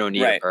guy. You don't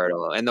need a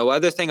Pirtle. And the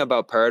other thing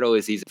about Pirtle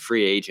is he's a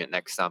free agent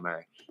next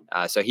summer.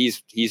 So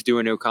he's due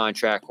a new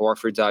contract.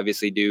 Horford's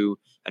obviously due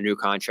a new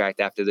contract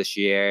after this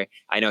year.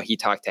 I know he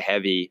talked to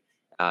Heavy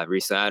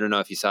recently. I don't know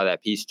if you saw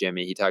that piece,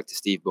 Jimmy. He talked to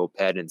Steve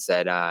Bulpett and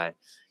said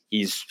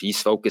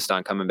he's focused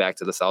on coming back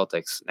to the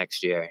Celtics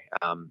next year.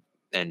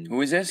 And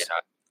who is this?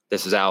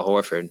 This is Al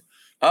Horford.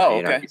 Oh,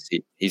 okay.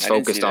 He's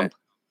focused on.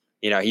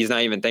 He's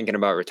not even thinking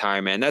about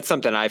retirement. And that's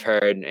something I've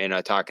heard,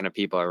 talking to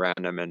people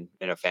around him and,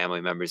 family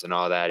members and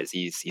all that, is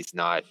he's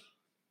not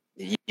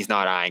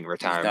eyeing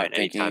retirement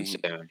anytime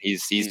soon.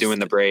 He's doing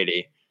the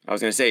Brady. I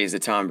was going to say, he's the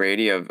Tom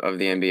Brady of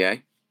the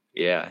NBA.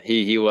 Yeah.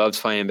 He loves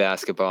playing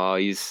basketball.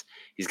 He's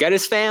got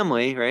his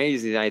family, right?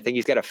 I think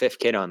he's got a 5th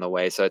kid on the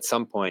way. So at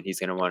some point he's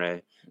going to want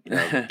to,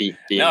 be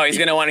no, he's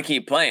going to want to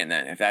keep playing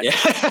then, if that's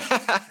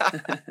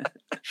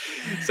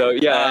So,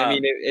 I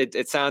mean,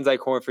 it sounds like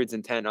Horford's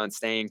intent on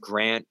staying.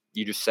 Grant,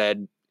 you just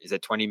said, is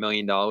at $20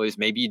 million.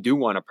 Maybe you do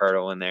want a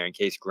Pirtle in there in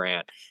case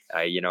Grant,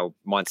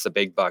 wants the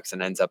big bucks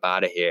and ends up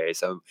out of here.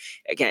 So,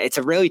 again, it's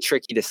a really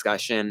tricky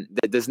discussion.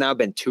 There's now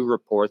been 2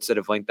 reports that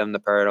have linked them to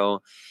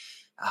Pirtle.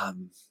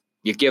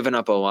 You've given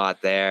up a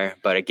lot there.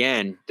 But,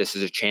 again, this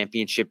is a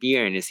championship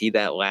year, and is he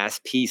that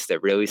last piece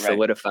that really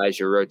solidifies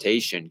your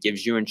rotation,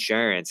 gives you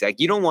insurance? Like,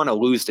 you don't want to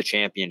lose the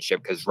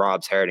championship because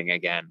Rob's hurting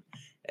again.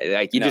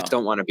 Like, you just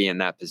don't want to be in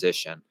that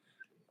position.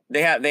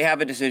 They have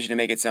a decision to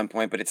make at some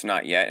point, but it's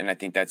not yet, and I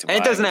think that's why.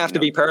 And it doesn't have to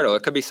be Pirtle;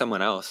 it could be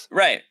someone else.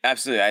 Right?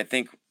 Absolutely. I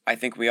think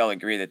we all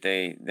agree that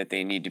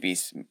they need to be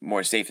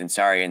more safe than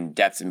sorry, and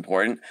depth's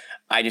important.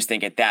 I just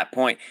think at that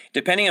point,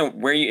 depending on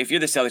if you're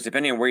the Celtics,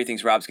 depending on where you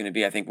think Rob's going to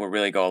be, I think will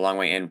really go a long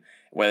way in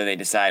whether they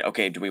decide,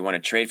 okay, do we want to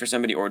trade for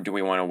somebody or do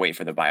we want to wait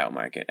for the buyout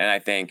market? And I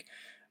think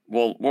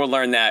we'll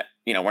learn that.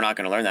 We're not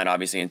going to learn that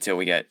obviously until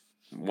we get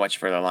much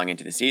further along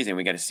into the season.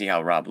 We got to see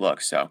how Rob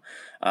looks. So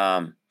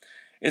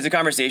it's a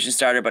conversation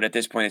starter, but at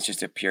this point, it's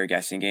just a pure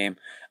guessing game.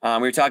 We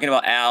were talking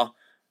about Al.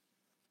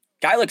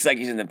 Guy looks like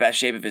he's in the best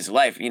shape of his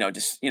life.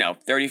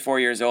 34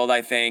 years old,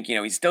 I think.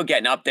 He's still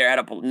getting up there. Had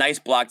a nice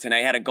block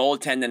tonight. Had a goal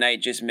 10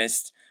 tonight. Just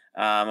missed.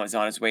 Was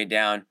on his way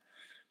down.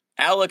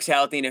 Al looks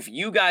healthy, and if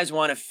you guys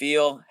want to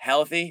feel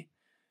healthy,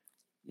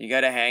 you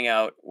got to hang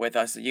out with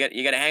us.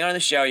 You got to hang out on the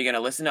show. You're going to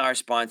listen to our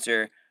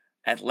sponsor,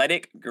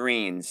 Athletic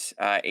Greens.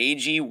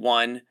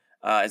 AG1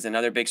 is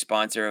another big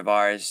sponsor of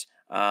ours.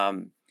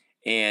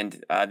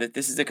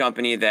 This is a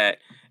company that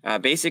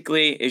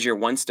basically is your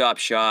one-stop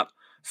shop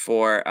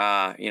for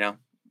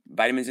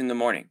vitamins in the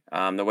morning.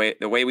 The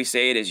way we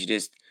say it is you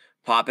just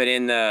pop it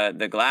in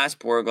the glass,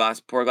 pour a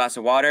glass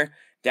of water,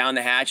 down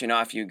the hatch, and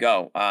off you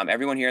go.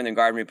 Everyone here in the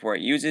Garden Report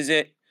uses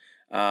it.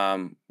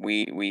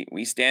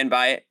 We stand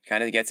by it.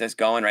 Kind of gets us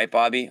going, right,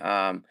 Bobby?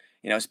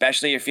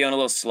 Especially you're feeling a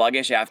little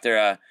sluggish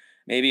after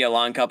maybe a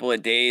long couple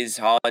of days,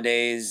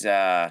 holidays,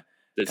 a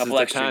couple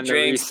extra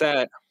drinks,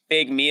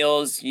 big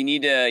meals. You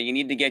need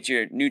to get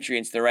your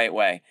nutrients the right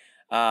way.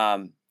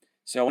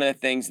 So one of the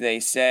things they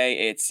say,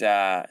 it's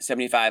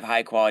 75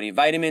 high quality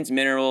vitamins,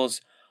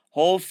 minerals,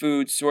 whole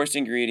food sourced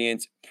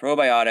ingredients,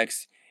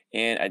 probiotics,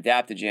 and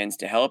adaptogens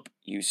to help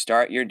you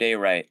start your day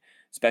right.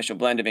 Special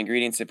blend of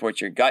ingredients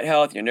supports your gut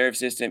health, your nerve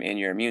system, and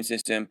your immune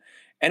system,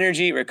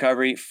 energy,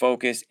 recovery,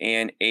 focus,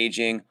 and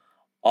aging.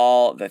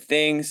 All the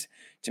things.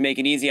 To make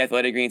it easy,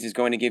 Athletic Greens is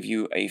going to give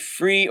you a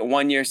free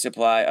 1-year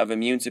supply of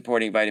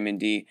immune-supporting vitamin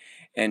D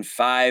and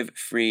 5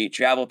 free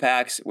travel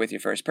packs with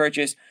your first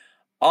purchase.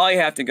 All you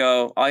have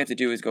to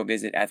do is go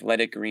visit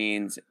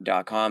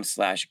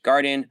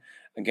athleticgreens.com/garden.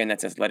 Again,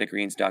 that's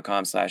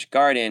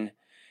athleticgreens.com/garden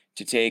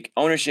to take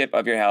ownership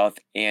of your health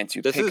and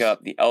to pick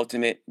up the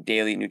ultimate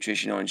daily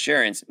nutritional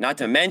insurance. Not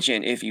to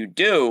mention, if you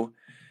do,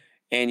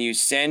 and you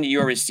send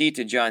your receipt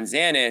to John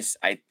Zanis,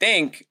 I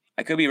think,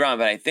 I could be wrong,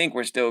 but I think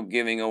we're still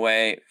giving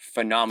away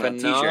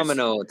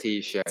phenomenal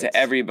t-shirts to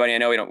everybody. I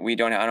know I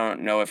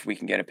don't know if we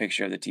can get a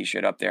picture of the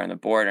t-shirt up there on the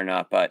board or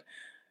not, but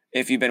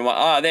if you've been,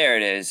 there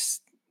it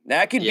is.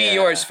 That could be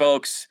yours,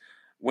 folks,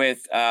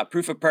 with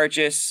proof of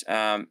purchase.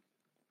 And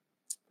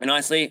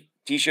honestly,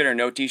 t-shirt or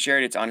no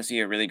t-shirt, it's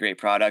honestly a really great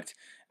product.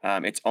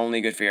 It's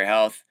only good for your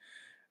health.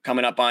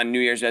 Coming up on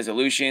New Year's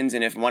resolutions,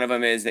 and if one of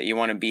them is that you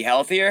want to be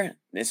healthier,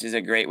 this is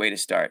a great way to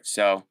start.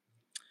 So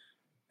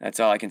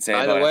that's all I can say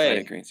about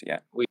Athletic Greens. Yeah,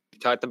 we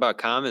talked about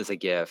calm as a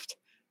gift.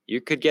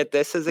 You could get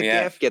this as a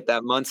gift. Get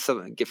that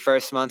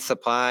first month's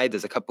supply.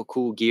 There's a couple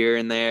cool gear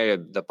in there.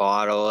 The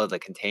bottle, the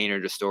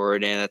container to store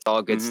it in. That's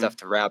all good stuff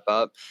to wrap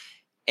up.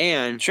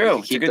 And you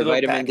could keep the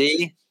vitamin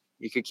D.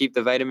 You could keep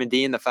the vitamin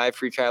D and the 5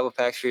 free travel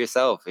packs for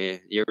yourself.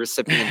 Your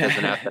recipient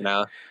doesn't have to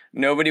know.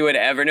 Nobody would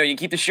ever know. You can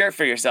keep the shirt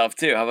for yourself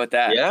too. How about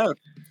that? Yeah.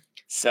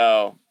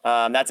 So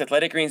that's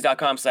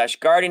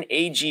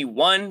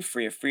athleticgreens.com/GardenAG1 for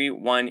your free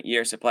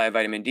 1-year supply of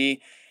vitamin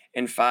D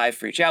and 5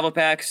 free travel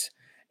packs.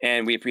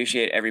 And we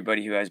appreciate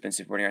everybody who has been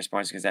supporting our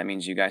sponsors, because that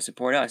means you guys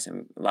support us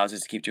and allows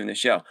us to keep doing the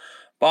show.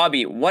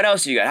 Bobby, what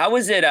else you got? How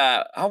was it?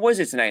 How was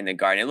it tonight in the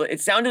Garden?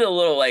 It sounded a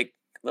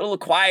little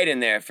quiet in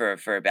there for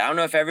a bit. I don't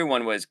know if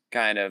everyone was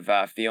kind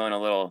of feeling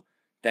a little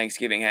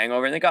Thanksgiving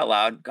hangover, and it got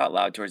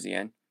loud towards the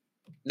end.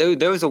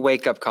 There was a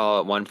wake-up call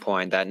at one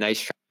point, that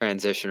nice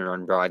transition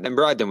on Brogdon. And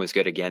Brogdon was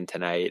good again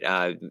tonight,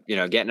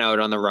 getting out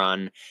on the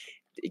run,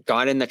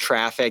 got in the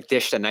traffic,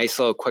 dished a nice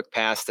little quick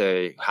pass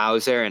to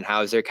Hauser, and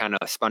Hauser kind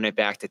of spun it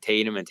back to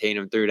Tatum, and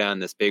Tatum threw down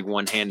this big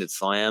one-handed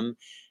slam,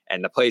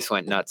 and the place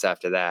went nuts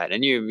after that.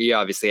 And you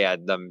obviously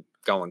had them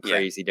going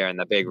crazy during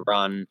the big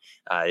run.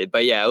 But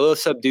a little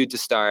subdued to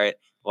start,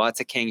 lots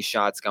of Kings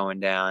shots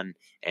going down,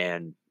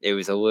 and it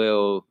was a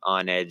little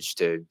on edge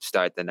to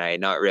start the night.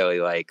 Not really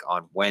like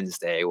on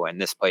Wednesday, when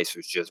this place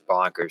was just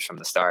bonkers from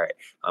the start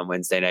on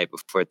Wednesday night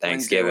before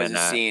Thanksgiving. Wednesday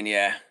was a scene,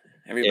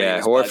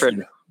 Everybody was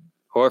buzzing.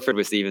 Horford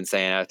was even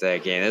saying after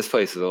that game, this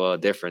place was a little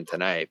different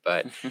tonight.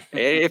 But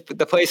if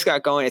the place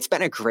got going, it's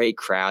been a great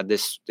crowd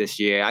this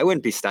year. I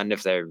wouldn't be stunned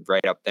if they're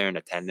right up there in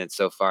attendance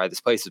so far.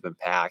 This place has been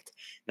packed,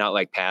 not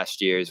like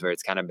past years where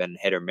it's kind of been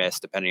hit or miss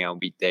depending on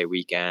weekday,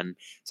 weekend.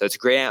 So it's a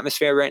great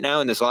atmosphere right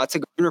now, and there's lots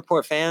of Garden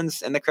Report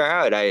fans in the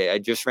crowd. I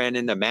just ran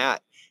into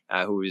Matt,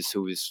 who was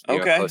close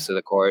to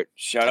the court.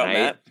 Shout out,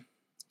 Matt.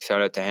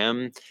 Shout out to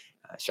him.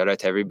 Shout out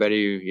to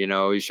everybody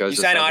who shows us.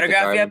 You signed an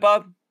autograph yet,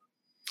 Bob?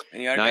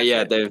 Not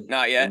yet.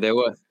 Not yet.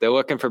 They're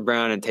looking for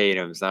Brown and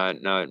Tatum's,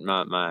 not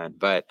mine.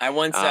 But I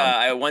once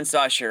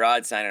saw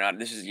Sherrod sign an autograph.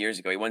 This was years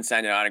ago. He once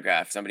signed an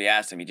autograph. Somebody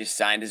asked him. He just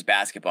signed his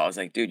basketball. I was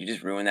like, dude, you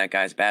just ruined that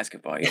guy's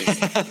basketball. He's like,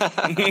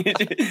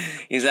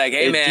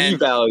 hey, man.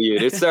 It's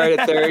devalued. It started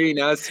at 30.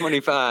 Now it's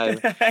 25.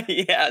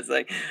 Yeah, it's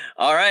like,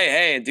 all right,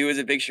 hey, dude was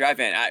a big Sherrod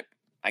fan.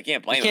 I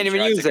can't blame him. Can't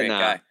even use it now.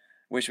 Guy.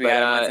 Wish we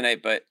had him on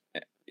tonight, but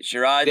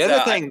Sherrod's the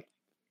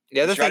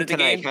other thing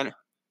tonight kind of.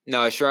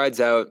 No,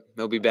 Sherrod's out.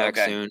 He'll be back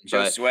soon.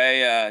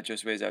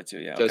 Josue's out too.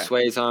 Yeah.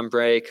 Josue's on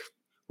break.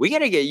 We got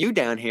to get you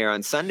down here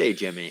on Sunday,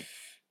 Jimmy.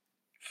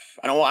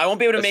 I won't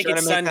be able to make it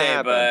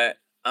Sunday, but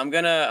I'm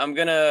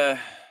gonna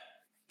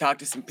talk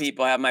to some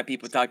people. Have my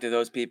people talk to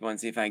those people and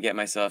see if I can get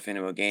myself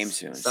into a game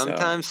soon.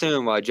 Sometime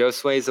soon, while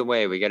Josue's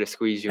away, we got to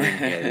squeeze you in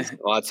here. There's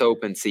lots of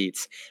open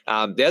seats.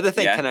 The other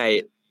thing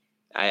tonight,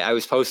 I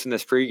was posting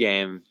this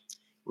pregame.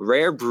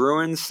 Rare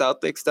Bruins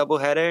Celtics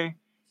doubleheader.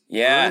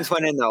 Yeah. Bruins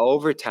went into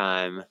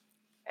overtime,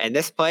 and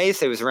this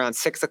place, it was around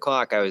 6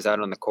 o'clock. I was out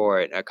on the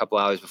court a couple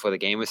hours before the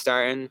game was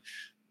starting.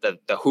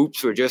 The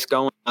hoops were just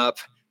going up.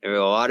 There were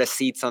a lot of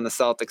seats on the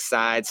Celtics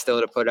side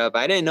still to put up.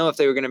 I didn't know if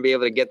they were going to be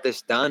able to get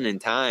this done in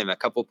time. A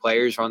couple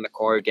players were on the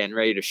court getting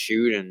ready to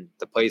shoot, and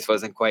the place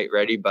wasn't quite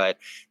ready, but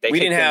we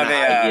didn't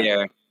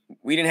have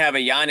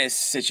a Giannis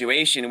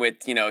situation with,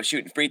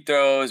 shooting free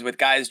throws with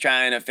guys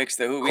trying to fix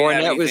the hoop.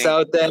 Cornette was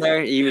out there.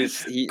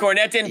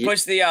 Cornette didn't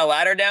push the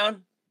ladder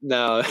down?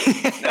 No.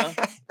 No?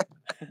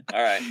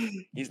 All right.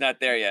 He's not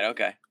there yet.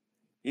 Okay.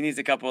 He needs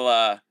a couple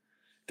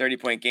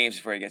 30-point games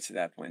before he gets to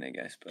that point, I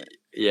guess. But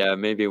yeah,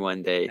 maybe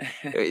one day.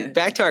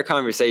 Back to our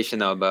conversation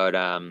though about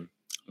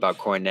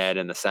Cornette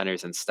and the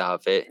centers and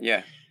stuff. It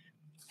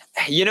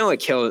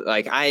killed.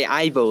 Like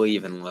I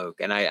believe in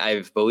Luke, and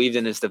I've believed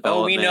in his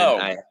development. Oh,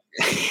 we know.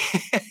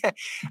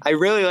 I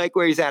really like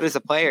where he's at as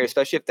a player,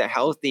 especially if they're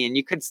healthy. And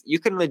you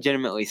could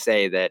legitimately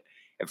say that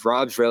if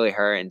Rob's really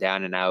hurt and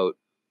down and out,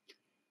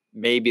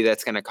 maybe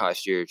that's going to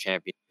cost you your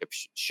championship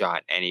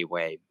shot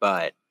anyway.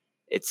 But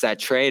it's that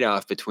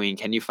trade-off between,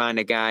 can you find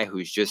a guy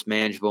who's just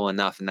manageable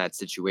enough in that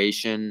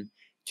situation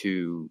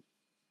to,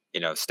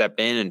 step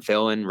in and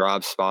fill in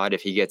Rob's spot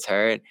if he gets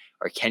hurt?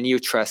 Or can you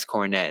trust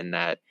Cornette in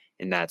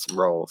that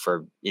role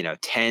for,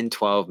 10,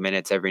 12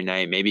 minutes every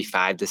night, maybe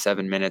 5 to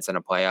 7 minutes in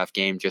a playoff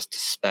game just to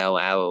spell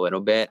out a little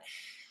bit?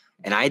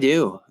 And I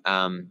do.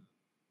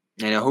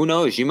 Who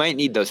knows? You might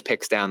need those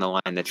picks down the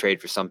line to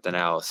trade for something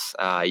else.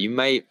 You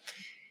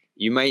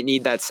you might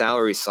need that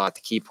salary slot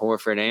to keep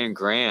Horford and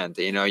Grant.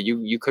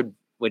 You could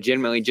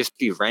legitimately just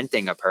be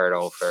renting a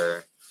Pirtle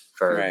for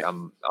Right.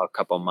 A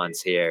couple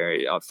months here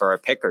for a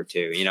pick or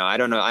two. I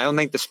don't know. I don't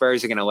think the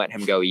Spurs are going to let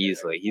him go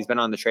easily. He's been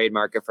on the trade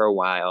market for a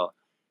while.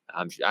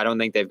 I don't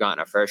think they've gotten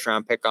a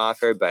first-round pick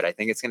offer, but I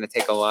think it's going to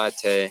take a lot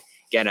to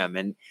get him.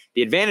 And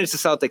the advantage the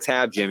Celtics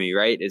have, Jimmy,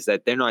 right, is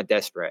that they're not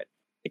desperate.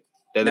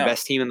 They're the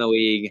best team in the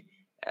league.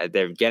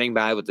 They're getting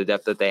by with the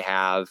depth that they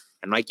have.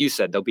 And like you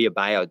said, they'll be a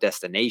buyout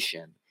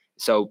destination.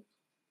 So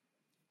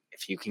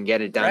if you can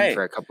get it done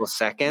for a couple of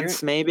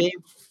seconds, maybe.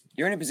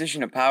 You're in a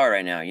position of power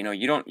right now.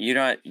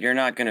 You're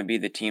not going to be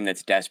the team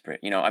that's desperate.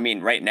 I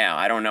mean, right now,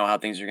 I don't know how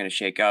things are going to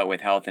shake out with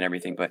health and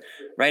everything, but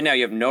right now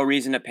you have no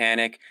reason to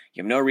panic.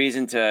 You have no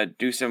reason to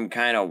do some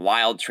kind of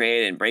wild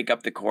trade and break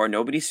up the core.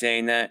 Nobody's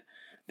saying that.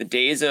 The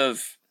days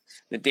of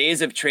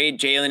trade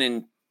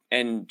Jalen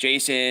and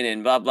Jason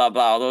and blah blah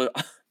blah.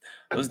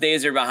 Those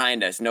days are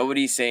behind us.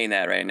 Nobody's saying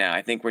that right now.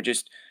 I think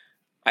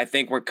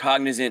we're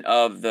cognizant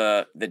of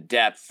the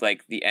depth,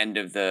 like the end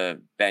of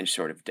the bench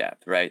sort of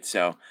depth, right?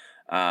 So.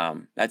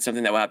 That's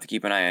something that we'll have to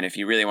keep an eye on if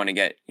you really want to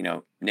get,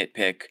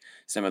 nitpick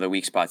some of the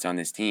weak spots on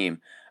this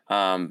team.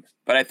 But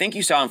I think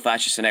you saw in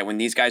flashes tonight when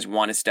these guys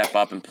want to step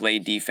up and play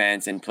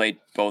defense and play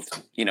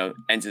both,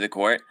 ends of the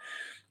court.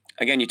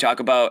 Again, you talk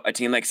about a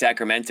team like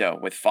Sacramento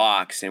with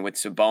Fox and with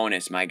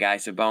Sabonis, my guy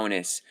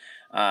Sabonis.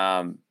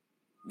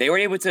 They were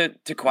able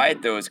to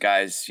quiet those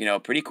guys,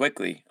 pretty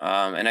quickly.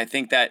 And I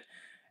think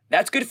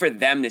that's good for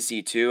them to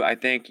see too. I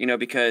think,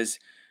 because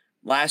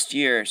last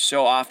year,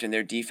 so often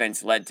their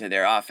defense led to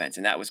their offense,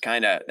 and that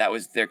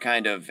was their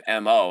kind of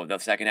MO the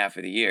second half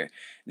of the year.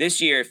 This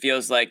year, it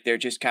feels like they're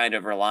just kind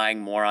of relying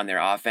more on their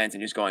offense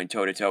and just going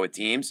toe-to-toe with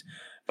teams.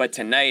 But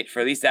tonight, for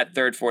at least that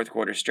third, fourth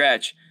quarter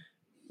stretch,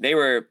 they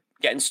were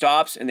getting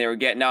stops, and they were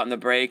getting out in the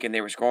break, and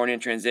they were scoring in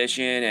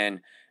transition,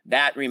 and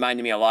that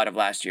reminded me a lot of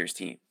last year's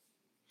team.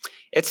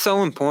 It's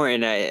so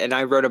important, and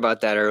I wrote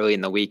about that early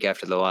in the week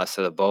after the loss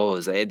of the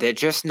Bulls. They're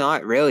just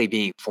not really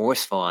being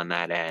forceful on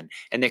that end,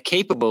 and they're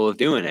capable of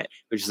doing it,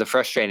 which is a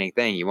frustrating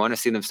thing. You want to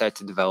see them start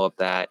to develop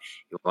that.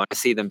 You want to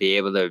see them be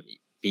able to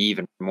be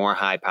even more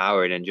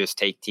high-powered and just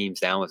take teams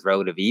down with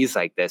relative ease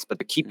like this, but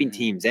they're keeping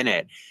teams in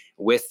it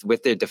with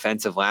their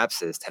defensive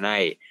lapses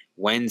tonight.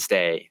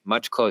 Wednesday,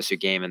 much closer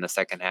game in the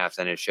second half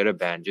than it should have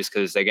been just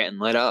because they're getting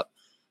lit up.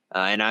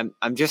 And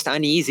I'm just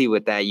uneasy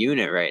with that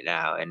unit right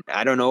now. And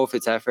I don't know if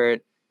it's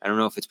effort. I don't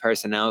know if it's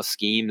personnel,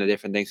 scheme, the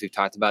different things we've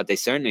talked about. They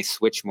certainly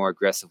switched more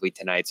aggressively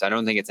tonight. So I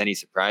don't think it's any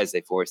surprise they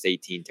forced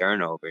 18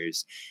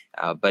 turnovers.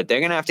 But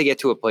they're going to have to get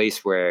to a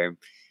place where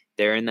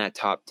they're in that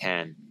top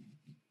 10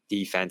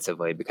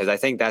 defensively, because I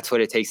think that's what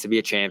it takes to be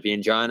a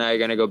champion. John and I are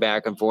going to go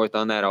back and forth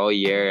on that all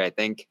year. I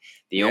think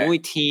the only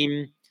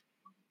team,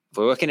 if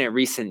we're looking at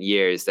recent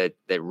years, that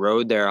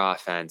rode their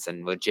offense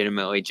and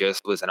legitimately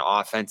just was an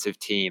offensive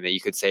team that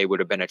you could say would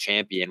have been a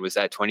champion, was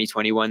that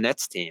 2021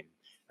 Nets team.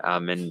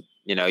 And,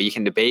 you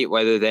can debate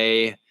whether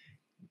they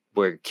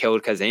were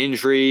killed because of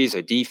injuries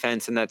or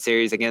defense in that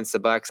series against the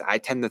Bucks. I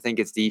tend to think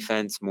it's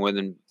defense more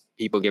than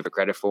people give it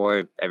credit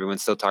for.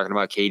 Everyone's still talking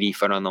about KD,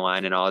 foot on the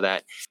line and all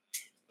that.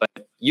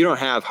 But you don't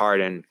have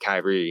Harden,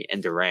 Kyrie,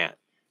 and Durant.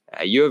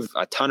 You have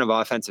a ton of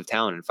offensive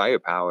talent and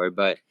firepower,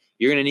 but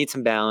you're going to need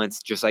some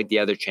balance, just like the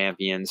other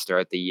champions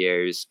throughout the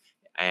years.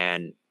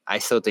 And I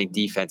still think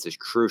defense is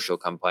crucial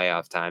come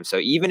playoff time. So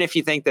even if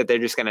you think that they're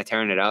just going to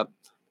turn it up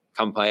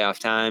come playoff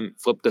time,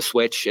 flip the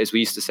switch, as we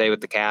used to say with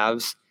the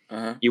Cavs,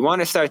 you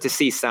want to start to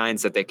see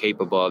signs that they're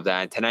capable of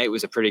that. And tonight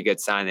was a pretty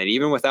good sign that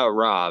even without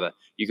Rob,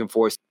 you can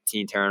force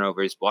 18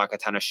 turnovers, block a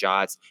ton of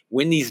shots,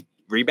 win these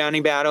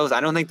rebounding battles.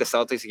 I don't think the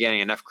Celtics are getting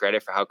enough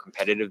credit for how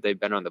competitive they've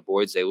been on the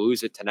boards. They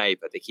lose it tonight,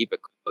 but they keep it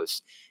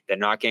close. They're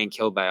not getting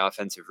killed by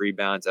offensive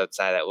rebounds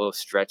outside that little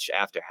stretch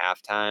after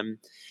halftime.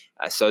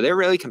 So they're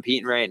really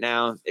competing right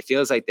now. It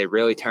feels like they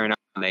really turn up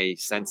and they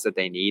sense that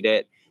they need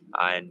it.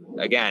 And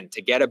again,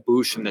 to get a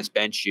boost from this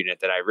bench unit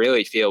that I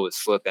really feel was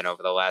slipping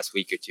over the last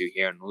week or two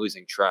here and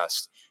losing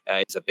trust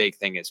is a big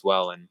thing as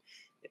well. And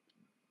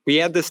we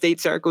had the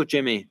state circle,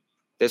 Jimmy.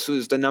 This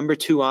was the number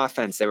 2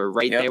 offense. They were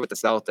right there with the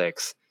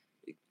Celtics.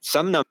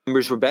 Some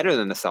numbers were better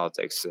than the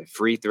Celtics.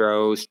 Free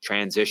throws,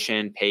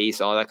 transition, pace,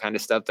 all that kind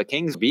of stuff. The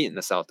Kings beating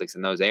the Celtics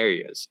in those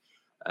areas.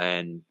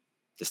 And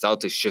the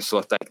Celtics just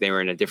looked like they were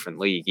in a different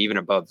league, even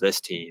above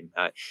this team.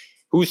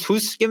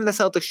 Who's giving the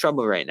Celtics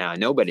trouble right now?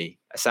 Nobody,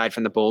 aside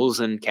from the Bulls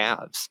and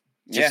Cavs.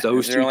 Just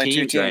those two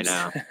teams right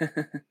now.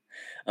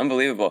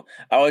 Unbelievable.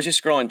 I was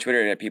just scrolling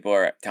Twitter that people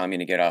are telling me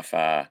to get off,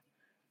 I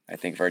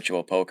think,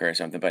 virtual poker or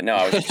something. But no,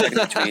 I was just checking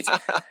the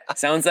tweets.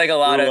 Sounds like a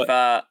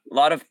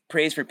lot of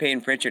praise for Peyton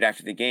Pritchard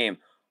after the game.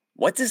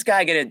 What's this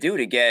guy going to do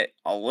to get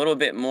a little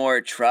bit more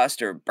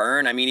trust or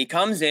burn? I mean, he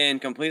comes in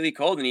completely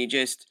cold and he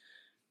just,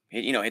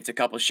 hits a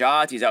couple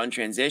shots. He's out in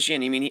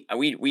transition. I mean,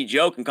 we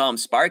joke and call him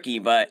Sparky,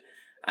 but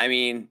I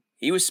mean,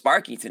 he was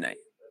Sparky tonight.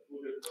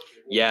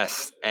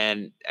 Yes.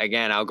 And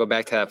again, I'll go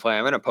back to that play.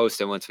 I'm going to post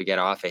it once we get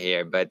off of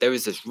here. But there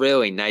was this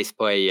really nice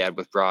play he had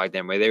with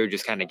Brogdon where they were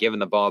just kind of giving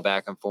the ball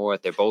back and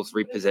forth. They're both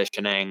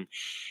repositioning.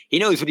 He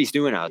knows what he's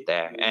doing out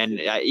there.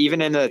 And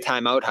even in the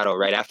timeout huddle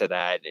right after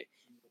that,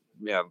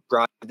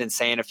 Brogdon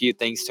saying a few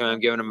things to him,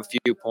 giving him a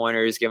few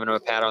pointers, giving him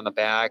a pat on the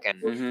back,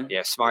 and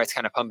Smart's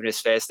kind of pumping his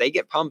fist. They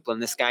get pumped when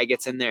this guy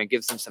gets in there and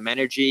gives them some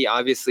energy.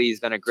 Obviously,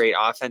 he's been a great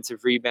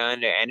offensive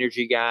rebounder,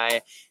 energy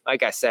guy.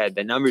 Like I said,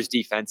 the numbers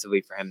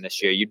defensively for him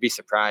this year, you'd be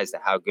surprised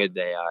at how good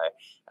they are.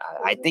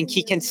 I think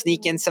he can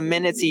sneak in some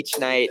minutes each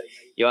night.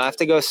 You'll have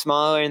to go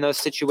smaller in those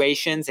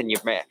situations, and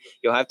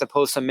you'll have to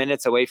pull some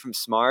minutes away from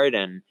Smart.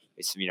 And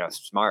it's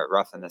Smart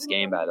rough in this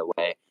game, by the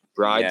way.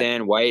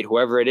 Brogdon, White,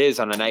 whoever it is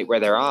on a night where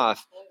they're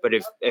off. But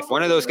if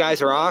one of those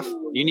guys are off,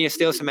 you need to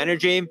steal some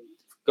energy,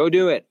 go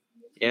do it.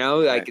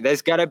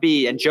 There's got to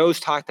be, and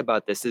Joe's talked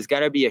about this, there's got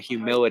to be a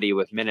humility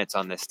with minutes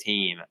on this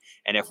team.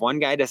 And if one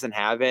guy doesn't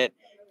have it,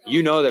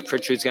 that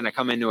Pritchard's going to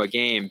come into a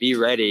game, be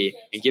ready,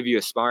 and give you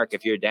a spark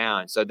if you're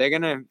down. So they're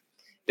going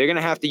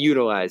to have to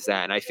utilize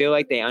that. And I feel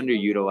like they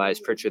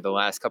underutilized Pritchard the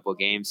last couple of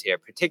games here,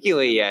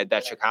 particularly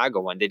that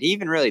Chicago one. Did he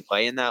even really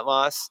play in that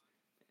loss?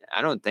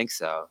 I don't think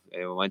so.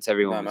 Once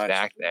everyone was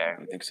back there. I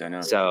don't think so,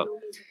 no. So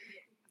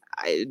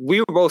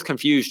we were both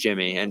confused,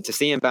 Jimmy, and to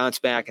see him bounce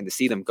back and to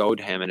see them go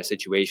to him in a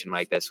situation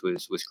like this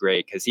was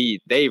great because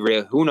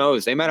who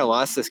knows, they might have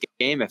lost this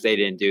game if they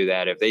didn't do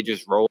that. If they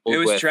just rolled it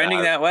was with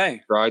trending that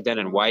way. Brogdon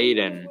and White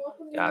and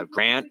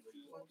Grant,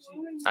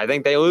 I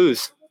think they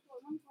lose.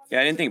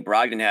 Yeah, I didn't think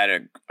Brogdon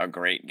had a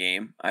great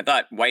game. I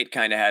thought White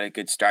kind of had a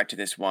good start to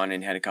this one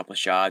and had a couple of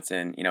shots,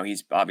 and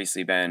he's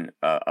obviously been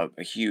a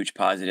huge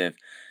positive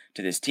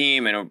to this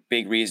team and a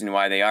big reason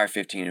why they are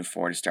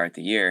 15-4 to start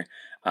the year.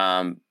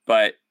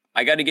 But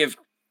I got to give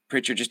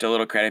Pritchard just a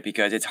little credit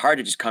because it's hard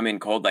to just come in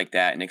cold like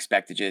that and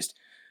expect to just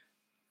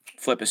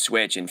flip a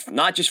switch and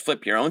not just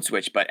flip your own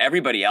switch, but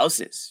everybody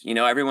else's.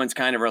 Everyone's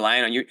kind of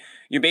relying on you.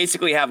 You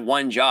basically have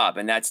one job,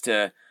 and that's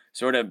to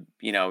sort of,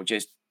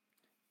 just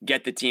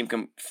get the team,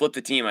 flip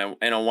the team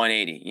in a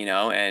 180,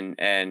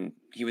 and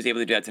he was able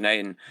to do that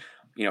tonight. And,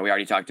 we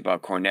already talked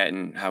about Cornette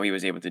and how he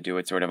was able to do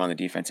it sort of on the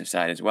defensive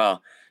side as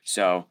well.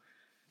 So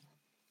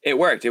it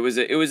worked. It was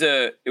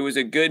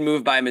a good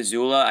move by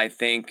Missoula, I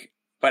think.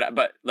 But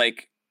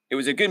it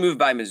was a good move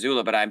by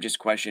Missoula, but I'm just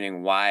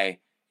questioning why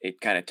it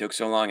kind of took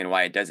so long and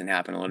why it doesn't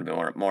happen a little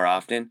bit more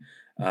often.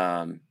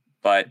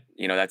 But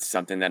that's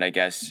something that I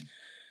guess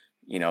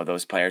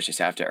those players just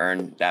have to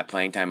earn that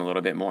playing time a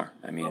little bit more.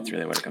 I mean, it's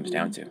really what it comes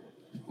down to.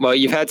 Well,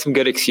 you've had some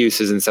good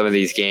excuses in some of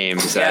these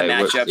games. Yeah,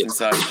 matchups and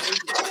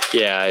such.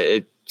 Yeah,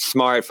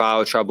 Smart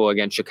foul trouble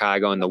against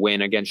Chicago and the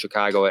win against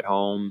Chicago at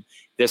home.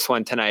 This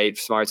one tonight,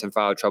 Smart's in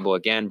foul trouble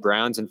again.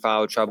 Brown's in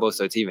foul trouble,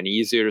 so it's even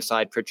easier to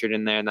slide Pritchard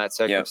in there in that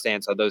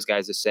circumstance while those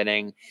guys are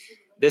sitting.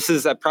 This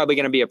is probably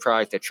going to be a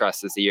product of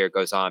trust as the year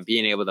goes on,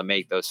 being able to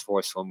make those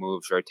forceful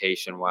moves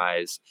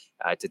rotation-wise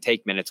to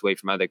take minutes away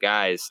from other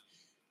guys.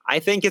 I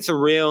think it's a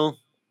real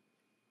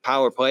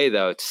power play,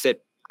 though, to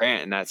sit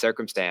Grant in that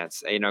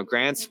circumstance.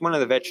 Grant's one of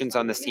the veterans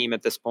on this team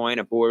at this point,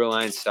 a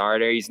borderline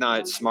starter. He's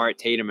not Smart,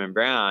 Tatum, and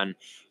Brown,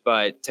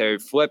 but to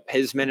flip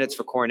his minutes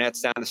for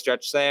Cornette's down the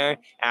stretch there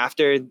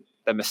after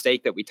the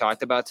mistake that we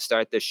talked about to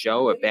start this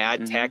show, a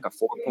bad tech, a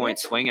 4-point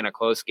swing in a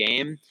close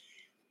game,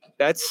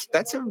 that's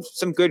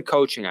some good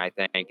coaching, I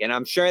think. And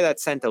I'm sure that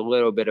sent a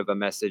little bit of a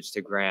message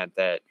to Grant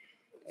that,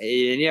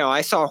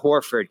 I saw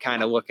Horford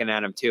kind of looking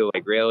at him too,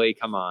 like, really?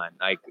 Come on.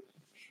 Like,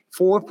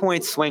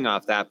 4-point swing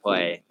off that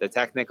play. The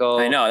technical,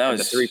 I know, that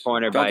was the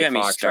 3-pointer by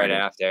Fox right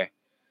after.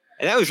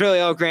 And that was really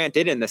all Grant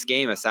did in this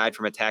game, aside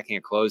from attacking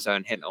a closeout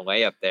and hitting a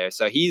layup there.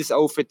 So he's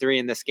 0 for 3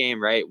 in this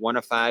game, right? 1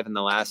 of 5 in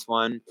the last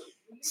one.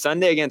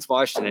 Sunday against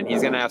Washington,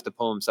 he's going to have to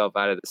pull himself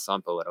out of the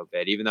slump a little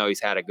bit, even though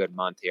he's had a good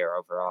month here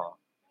overall.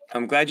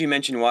 I'm glad you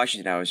mentioned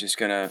Washington. I was just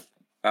gonna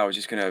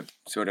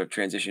sort of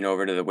transition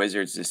over to the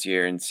Wizards this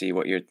year and see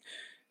what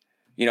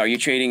are you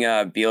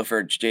trading Beal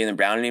for Jaylen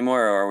Brown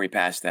anymore, or are we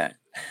past that?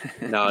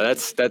 No,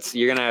 that's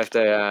you're gonna have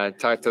to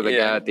talk to the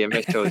guy at the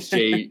initials,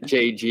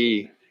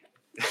 JG.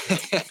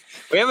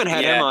 We haven't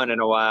had him on in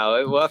a while.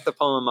 We'll have to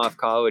pull him off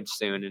college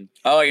soon. And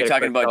you're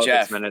talking about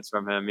Jeff? Minutes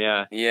from him,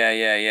 yeah.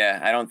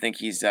 I don't think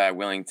he's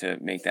willing to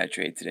make that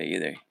trade today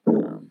either.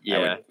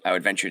 I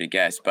would venture to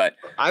guess, but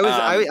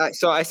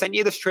so I sent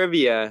you this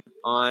trivia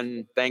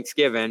on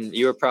Thanksgiving.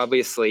 You were probably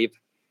asleep,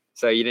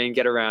 so you didn't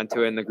get around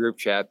to it in the group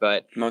chat.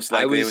 But most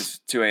likely it was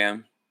 2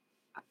 a.m.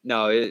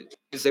 No, it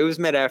was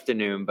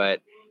mid-afternoon,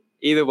 but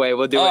either way,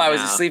 we'll do it now. I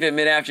was asleep at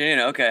mid-afternoon.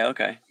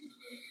 Okay.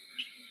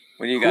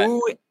 What do you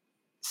got?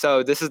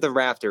 So this is the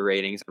Raptor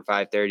ratings for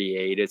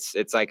 538.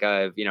 It's like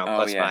a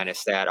plus minus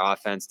stat,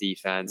 offense,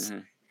 defense. Mm-hmm.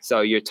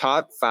 So your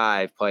top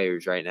 5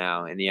 players right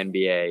now in the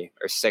NBA,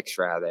 or 6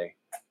 rather.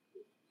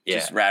 Yeah.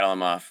 Just rattle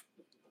them off.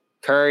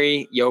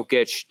 Curry,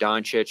 Jokic,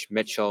 Doncic,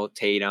 Mitchell,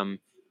 Tatum.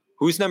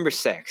 Who's number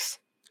 6?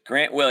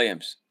 Grant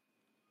Williams.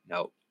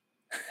 Nope.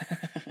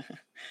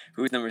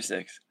 Who's number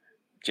 6?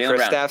 Jaylen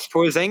Brown. Kristaps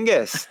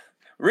Porzingis.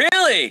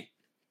 Really?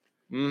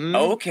 Mm-hmm.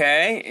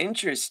 Okay,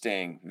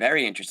 interesting.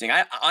 Very interesting.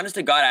 I honest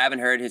to God, I haven't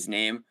heard his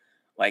name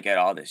like at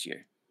all this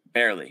year.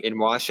 Barely. In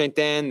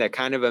Washington, they're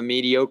kind of a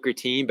mediocre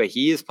team, but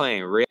he is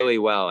playing really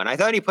well. And I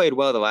thought he played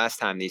well the last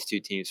time these two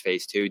teams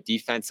faced too.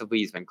 Defensively,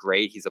 he's been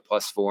great. He's a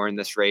 +4 in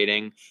this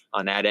rating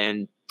on that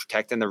end,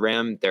 protecting the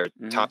rim. They're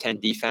top 10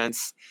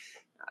 defense.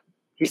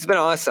 He's been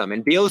awesome.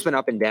 And Beal's been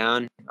up and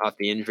down off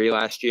the injury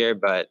last year,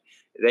 but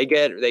they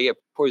get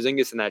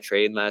Porzingis in that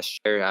trade last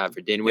year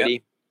for Dinwiddie.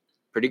 Yep.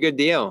 Pretty good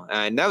deal.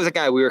 And that was a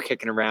guy we were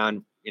kicking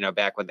around,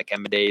 back with the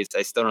Kemba days.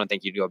 I still don't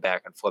think you'd go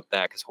back and flip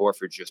that because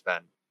Horford's just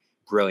been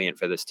brilliant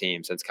for this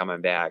team since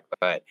coming back.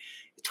 But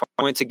 20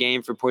 points a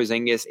game for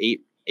Porzingis,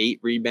 eight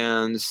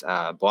rebounds,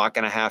 block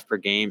and a half per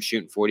game,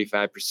 shooting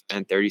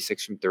 45%,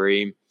 36 from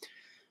three.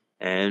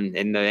 And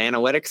in the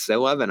analytics, they're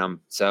loving him.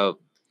 So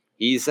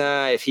he's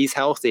if he's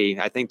healthy,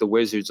 I think the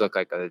Wizards look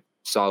like a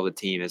solid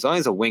team as long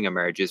as a wing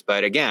emerges.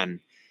 But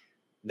again,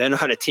 they're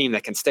not a team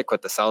that can stick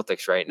with the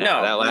Celtics right now.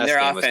 No, that last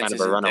game was kind of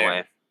a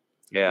runaway.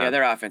 Yeah,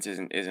 their offense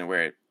isn't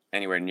anywhere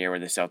near where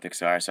the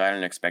Celtics are, so I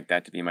don't expect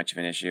that to be much of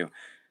an issue.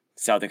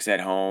 Celtics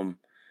at home.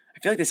 I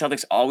feel like the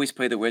Celtics always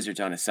play the Wizards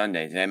on a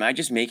Sunday. Am I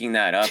just making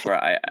that up, or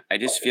I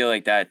just feel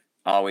like that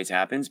always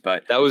happens?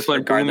 But that was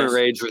when Boomer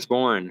Rage was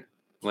born,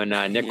 when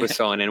Nick was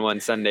filling in one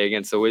Sunday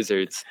against the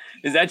Wizards.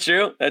 Is that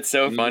true? That's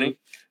so funny.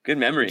 Good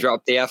memory.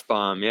 Dropped the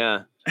F-bomb,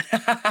 yeah.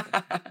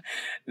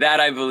 That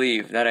I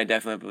believe. That I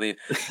definitely believe.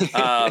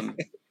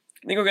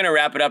 I think we're going to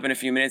wrap it up in a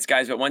few minutes,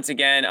 guys. But once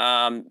again,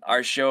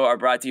 our show are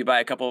brought to you by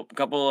a couple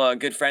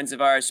good friends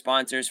of ours,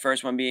 sponsors.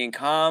 First one being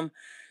Calm.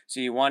 So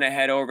you want to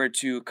head over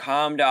to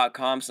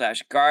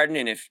calm.com/garden.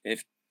 And if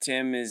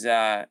Tim is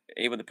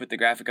able to put the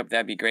graphic up,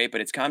 that'd be great. But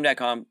it's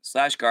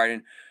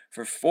calm.com/garden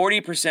for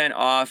 40%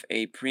 off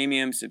a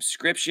premium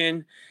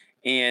subscription.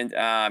 And,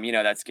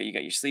 that's good. You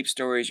got your sleep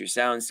stories, your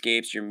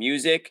soundscapes, your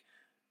music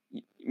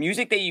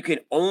that you can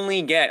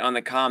only get on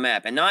the Calm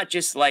app, and not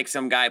just like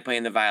some guy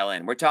playing the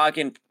violin. We're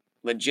talking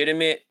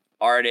legitimate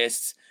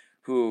artists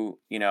who,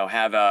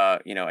 have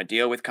a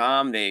deal with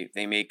Calm. They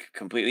make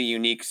completely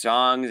unique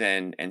songs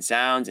and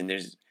sounds, and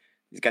he's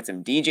got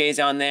some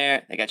DJs on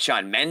there. They got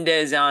Shawn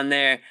Mendes on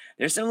there.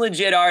 There's some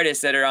legit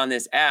artists that are on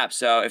this app.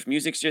 So if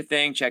music's your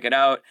thing, check it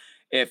out.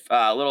 If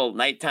little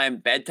nighttime,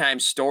 bedtime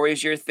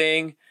stories your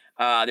thing,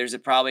 there's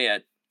probably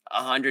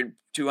 100,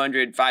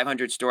 200,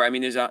 500 story. I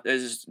mean,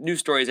 there's new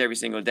stories every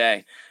single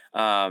day.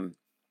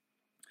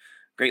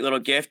 Great little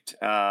gift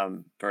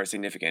for a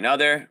significant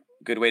other.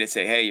 Good way to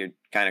say, hey, you're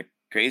kind of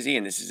crazy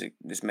and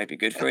this might be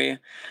good for you.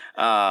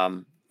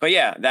 But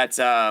yeah, that's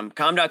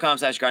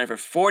calm.com/garden for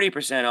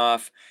 40%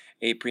 off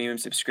a premium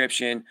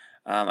subscription.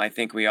 I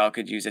think we all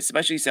could use it,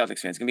 especially Celtics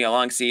fans. It's going to be a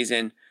long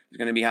season. There's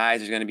going to be highs.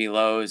 There's going to be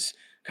lows.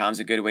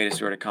 Calm's a good way to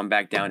sort of come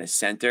back down to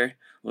center,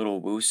 a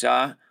little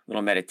woosah, a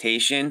little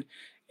meditation,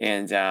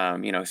 and,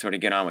 sort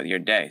of get on with your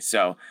day.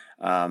 So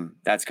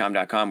that's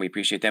calm.com. We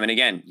appreciate them. And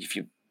again, if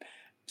you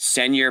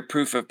send your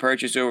proof of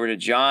purchase over to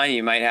John,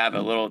 you might have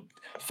a little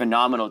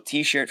phenomenal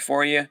t-shirt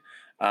for you,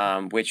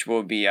 which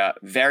will be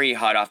very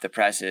hot off the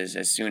presses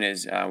as soon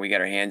as we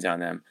get our hands on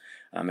them.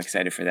 I'm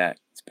excited for that.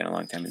 It's been a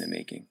long time in the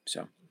making.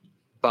 So,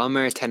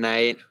 bummer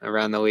tonight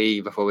around the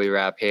league before we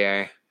wrap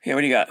here. Yeah,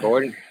 what do you got?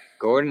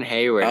 Gordon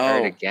Hayward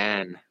hurt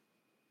again.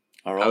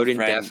 Out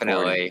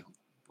indefinitely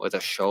with a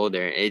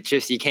shoulder. It's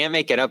just, you can't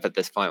make it up at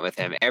this point with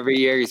him. Every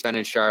year he's been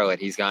in Charlotte,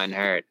 he's gotten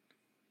hurt.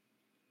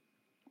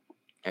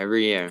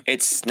 Every year.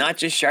 It's not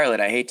just Charlotte,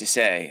 I hate to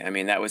say. I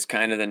mean, that was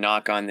kind of the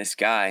knock on this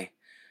guy.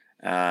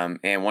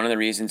 And one of the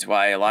reasons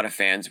why a lot of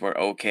fans were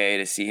okay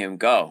to see him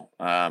go.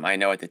 I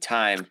know at the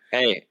time,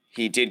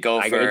 he did go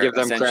for give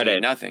them essentially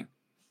credit. Nothing.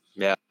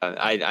 Yeah,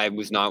 I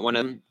was not one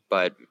of them,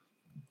 but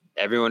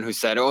everyone who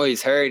said, oh,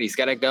 he's hurt, he's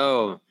got to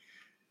go,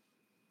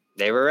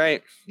 they were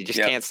right. You just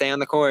can't stay on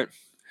the court.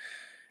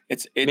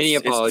 It's mini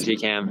apology,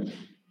 Cam.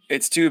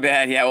 It's too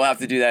bad. Yeah, we'll have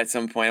to do that at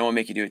some point. I won't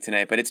make you do it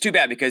tonight, but it's too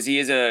bad because he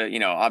is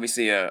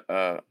obviously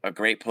a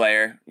great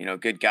player,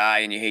 good guy,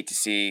 and you hate to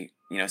see,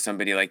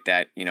 somebody like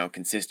that,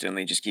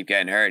 consistently just keep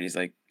getting hurt. He's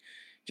like,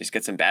 just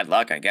get some bad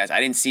luck, I guess.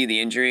 I didn't see the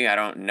injury. I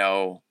don't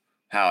know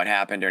how it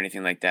happened or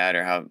anything like that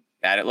or how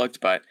bad it looked,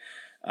 but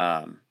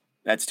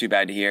that's too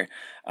bad to hear.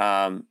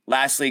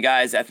 Lastly,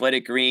 guys,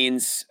 Athletic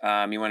Greens.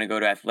 You want to go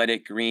to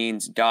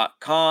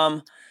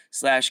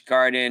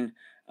athleticgreens.com/garden,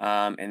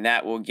 and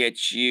that will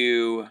get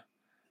you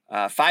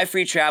 5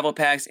 free travel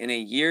packs and a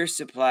year's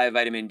supply of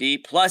vitamin D,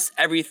 plus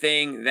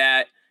everything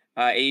that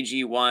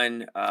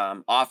AG1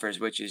 offers,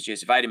 which is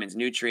just vitamins,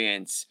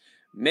 nutrients,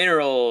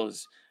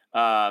 minerals.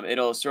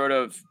 It'll sort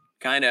of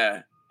kind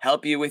of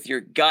help you with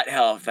your gut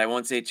health. I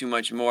won't say too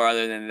much more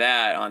other than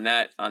that on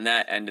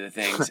that end of the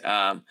things.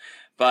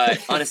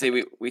 But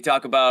honestly, we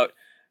talk about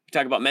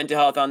mental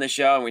health on the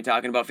show, and we're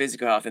talking about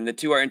physical health, and the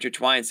two are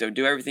intertwined. So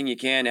do everything you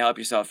can to help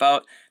yourself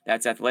out.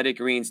 That's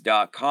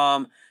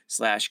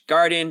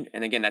athleticgreens.com/garden.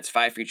 And again, that's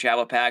 5 free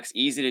travel packs.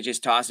 Easy to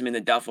just toss them in the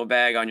duffel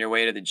bag on your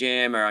way to the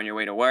gym or on your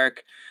way to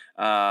work.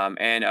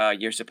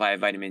 And your supply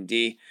of vitamin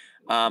D.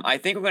 I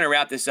think we're going to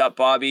wrap this up,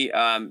 Bobby.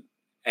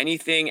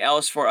 anything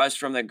else for us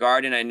from the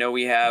Garden? I know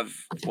we'll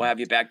have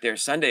you back there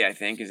Sunday, I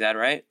think. Is that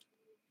right?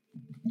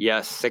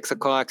 Yes, 6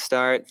 o'clock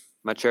start,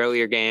 much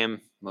earlier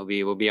game. We'll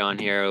be on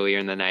here earlier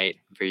in the night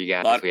for you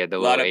guys. We had the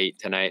little 8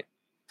 tonight.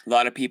 A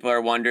lot of people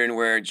are wondering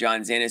where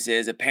John Zanis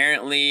is.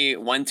 Apparently,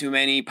 one too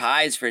many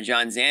pies for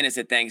John Zanis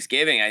at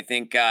Thanksgiving. I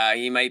think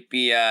he might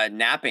be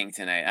napping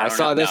tonight. I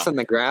saw this in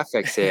the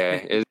graphics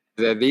here.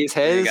 Are these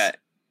his?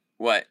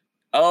 What?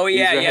 Oh,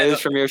 yeah. These his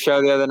from your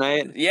show the other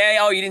night? Yeah.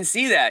 Oh, you didn't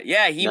see that?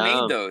 Yeah, he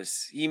made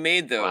those.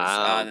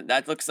 Wow.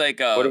 That looks like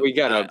a... What do we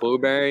got, a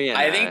blueberry?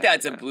 I think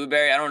that's a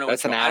blueberry. I don't know.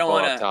 That's an apple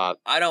up top.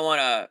 I don't want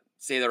to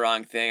say the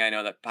wrong thing. I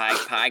know that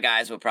pie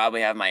guys will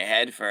probably have my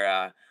head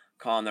for...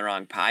 calling the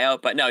wrong pie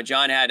out, but no,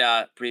 John had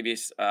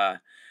previous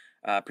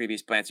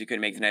plans he couldn't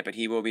make tonight, but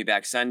he will be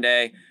back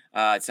Sunday.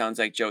 It sounds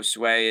like Joe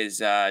Sway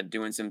is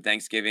doing some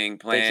Thanksgiving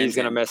plans. I think he's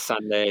gonna miss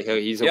Sunday.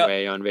 He's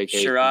away on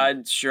vacation.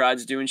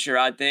 Sherrod's doing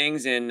Sherrod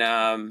things, and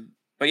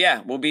but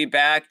yeah, we'll be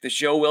back. The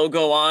show will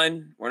go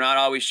on. We're not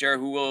always sure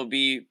who will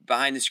be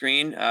behind the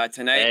screen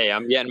tonight. Hey,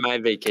 I'm getting my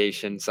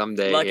vacation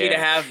someday. Lucky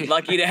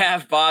to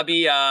have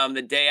Bobby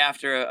the day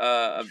after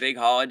a big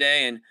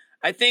holiday. And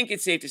I think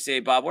it's safe to say,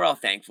 Bob, we're all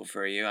thankful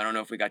for you. I don't know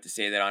if we got to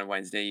say that on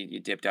Wednesday. You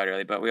dipped out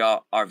early, but we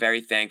all are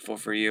very thankful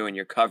for you and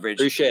your coverage.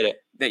 Appreciate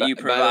it. That you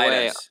provide by the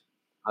way, us.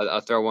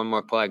 I'll throw one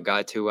more plug.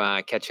 Got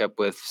to catch up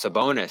with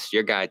Sabonis,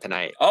 your guy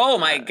tonight. Oh,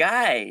 my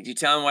guy. Did you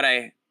tell him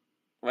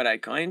what I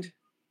coined?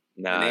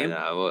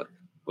 No.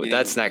 Well,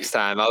 that's next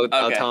time. I'll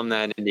tell him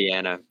that in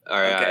Indiana or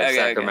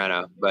Sacramento.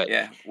 Okay. But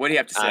yeah, what do you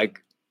have to say?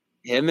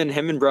 Him and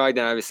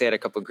Brogdon obviously had a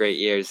couple great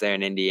years there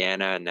in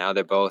Indiana, and now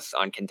they're both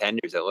on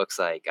contenders, it looks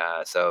like.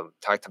 So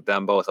talked to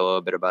them both a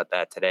little bit about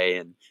that today,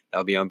 and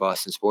that'll be on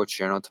Boston Sports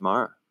Journal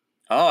tomorrow.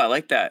 Oh, I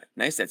like that.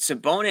 Nice. That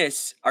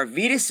Sabonis,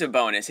 Arvydas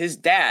Sabonis, his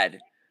dad,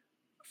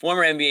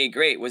 former NBA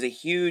great, was a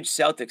huge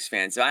Celtics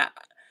fan. So I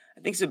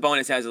think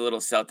Sabonis has a little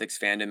Celtics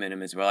fandom in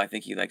him as well. I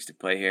think he likes to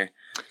play here.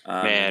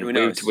 Man,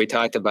 we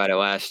talked about it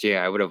last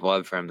year. I would have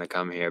loved for him to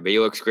come here, but he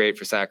looks great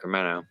for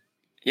Sacramento.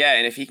 Yeah,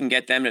 and if he can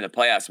get them to the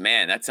playoffs,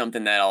 man, that's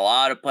something that a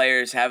lot of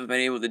players haven't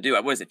been able to do.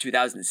 What was it,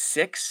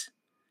 2006?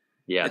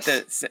 Yes.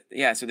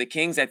 So the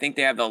Kings, I think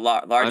they have the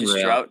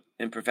largest drought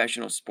in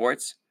professional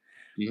sports.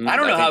 Mm-hmm. I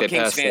don't know how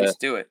Kings fans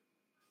do it.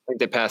 I think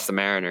they passed the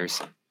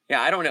Mariners. Yeah,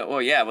 I don't know. Well,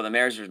 the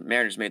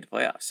Mariners made the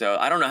playoffs. So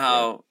I don't know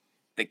how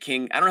I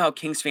don't know how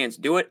Kings fans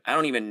do it. I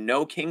don't even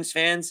know Kings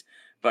fans,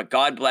 but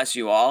God bless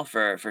you all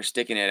for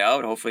sticking it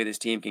out. Hopefully this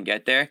team can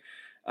get there.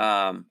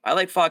 I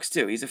like Fox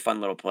too. He's a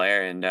fun little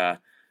player and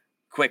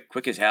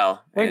quick as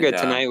hell. They're good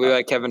tonight. We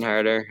like Kevin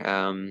Herter.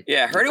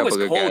 Herter was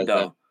cold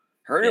though.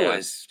 Herter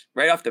was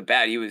right off the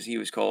bat. He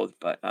was cold,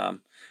 but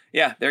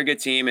they're a good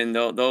team, and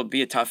they'll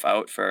be a tough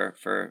out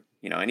for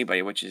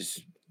anybody, which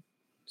is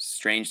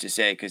strange to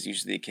say because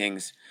usually the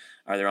Kings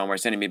are their own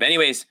worst enemy. But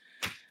anyways,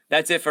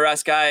 that's it for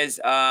us guys.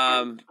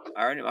 I'm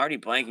already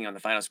blanking on the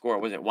final score.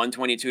 Was it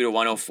 122-104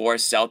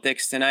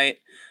 Celtics tonight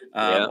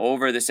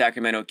over the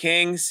Sacramento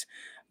Kings?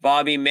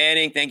 Bobby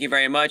Manning, thank you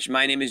very much.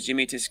 My name is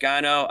Jimmy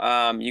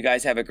Toscano. You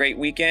guys have a great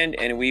weekend,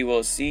 and we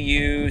will see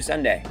you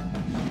Sunday.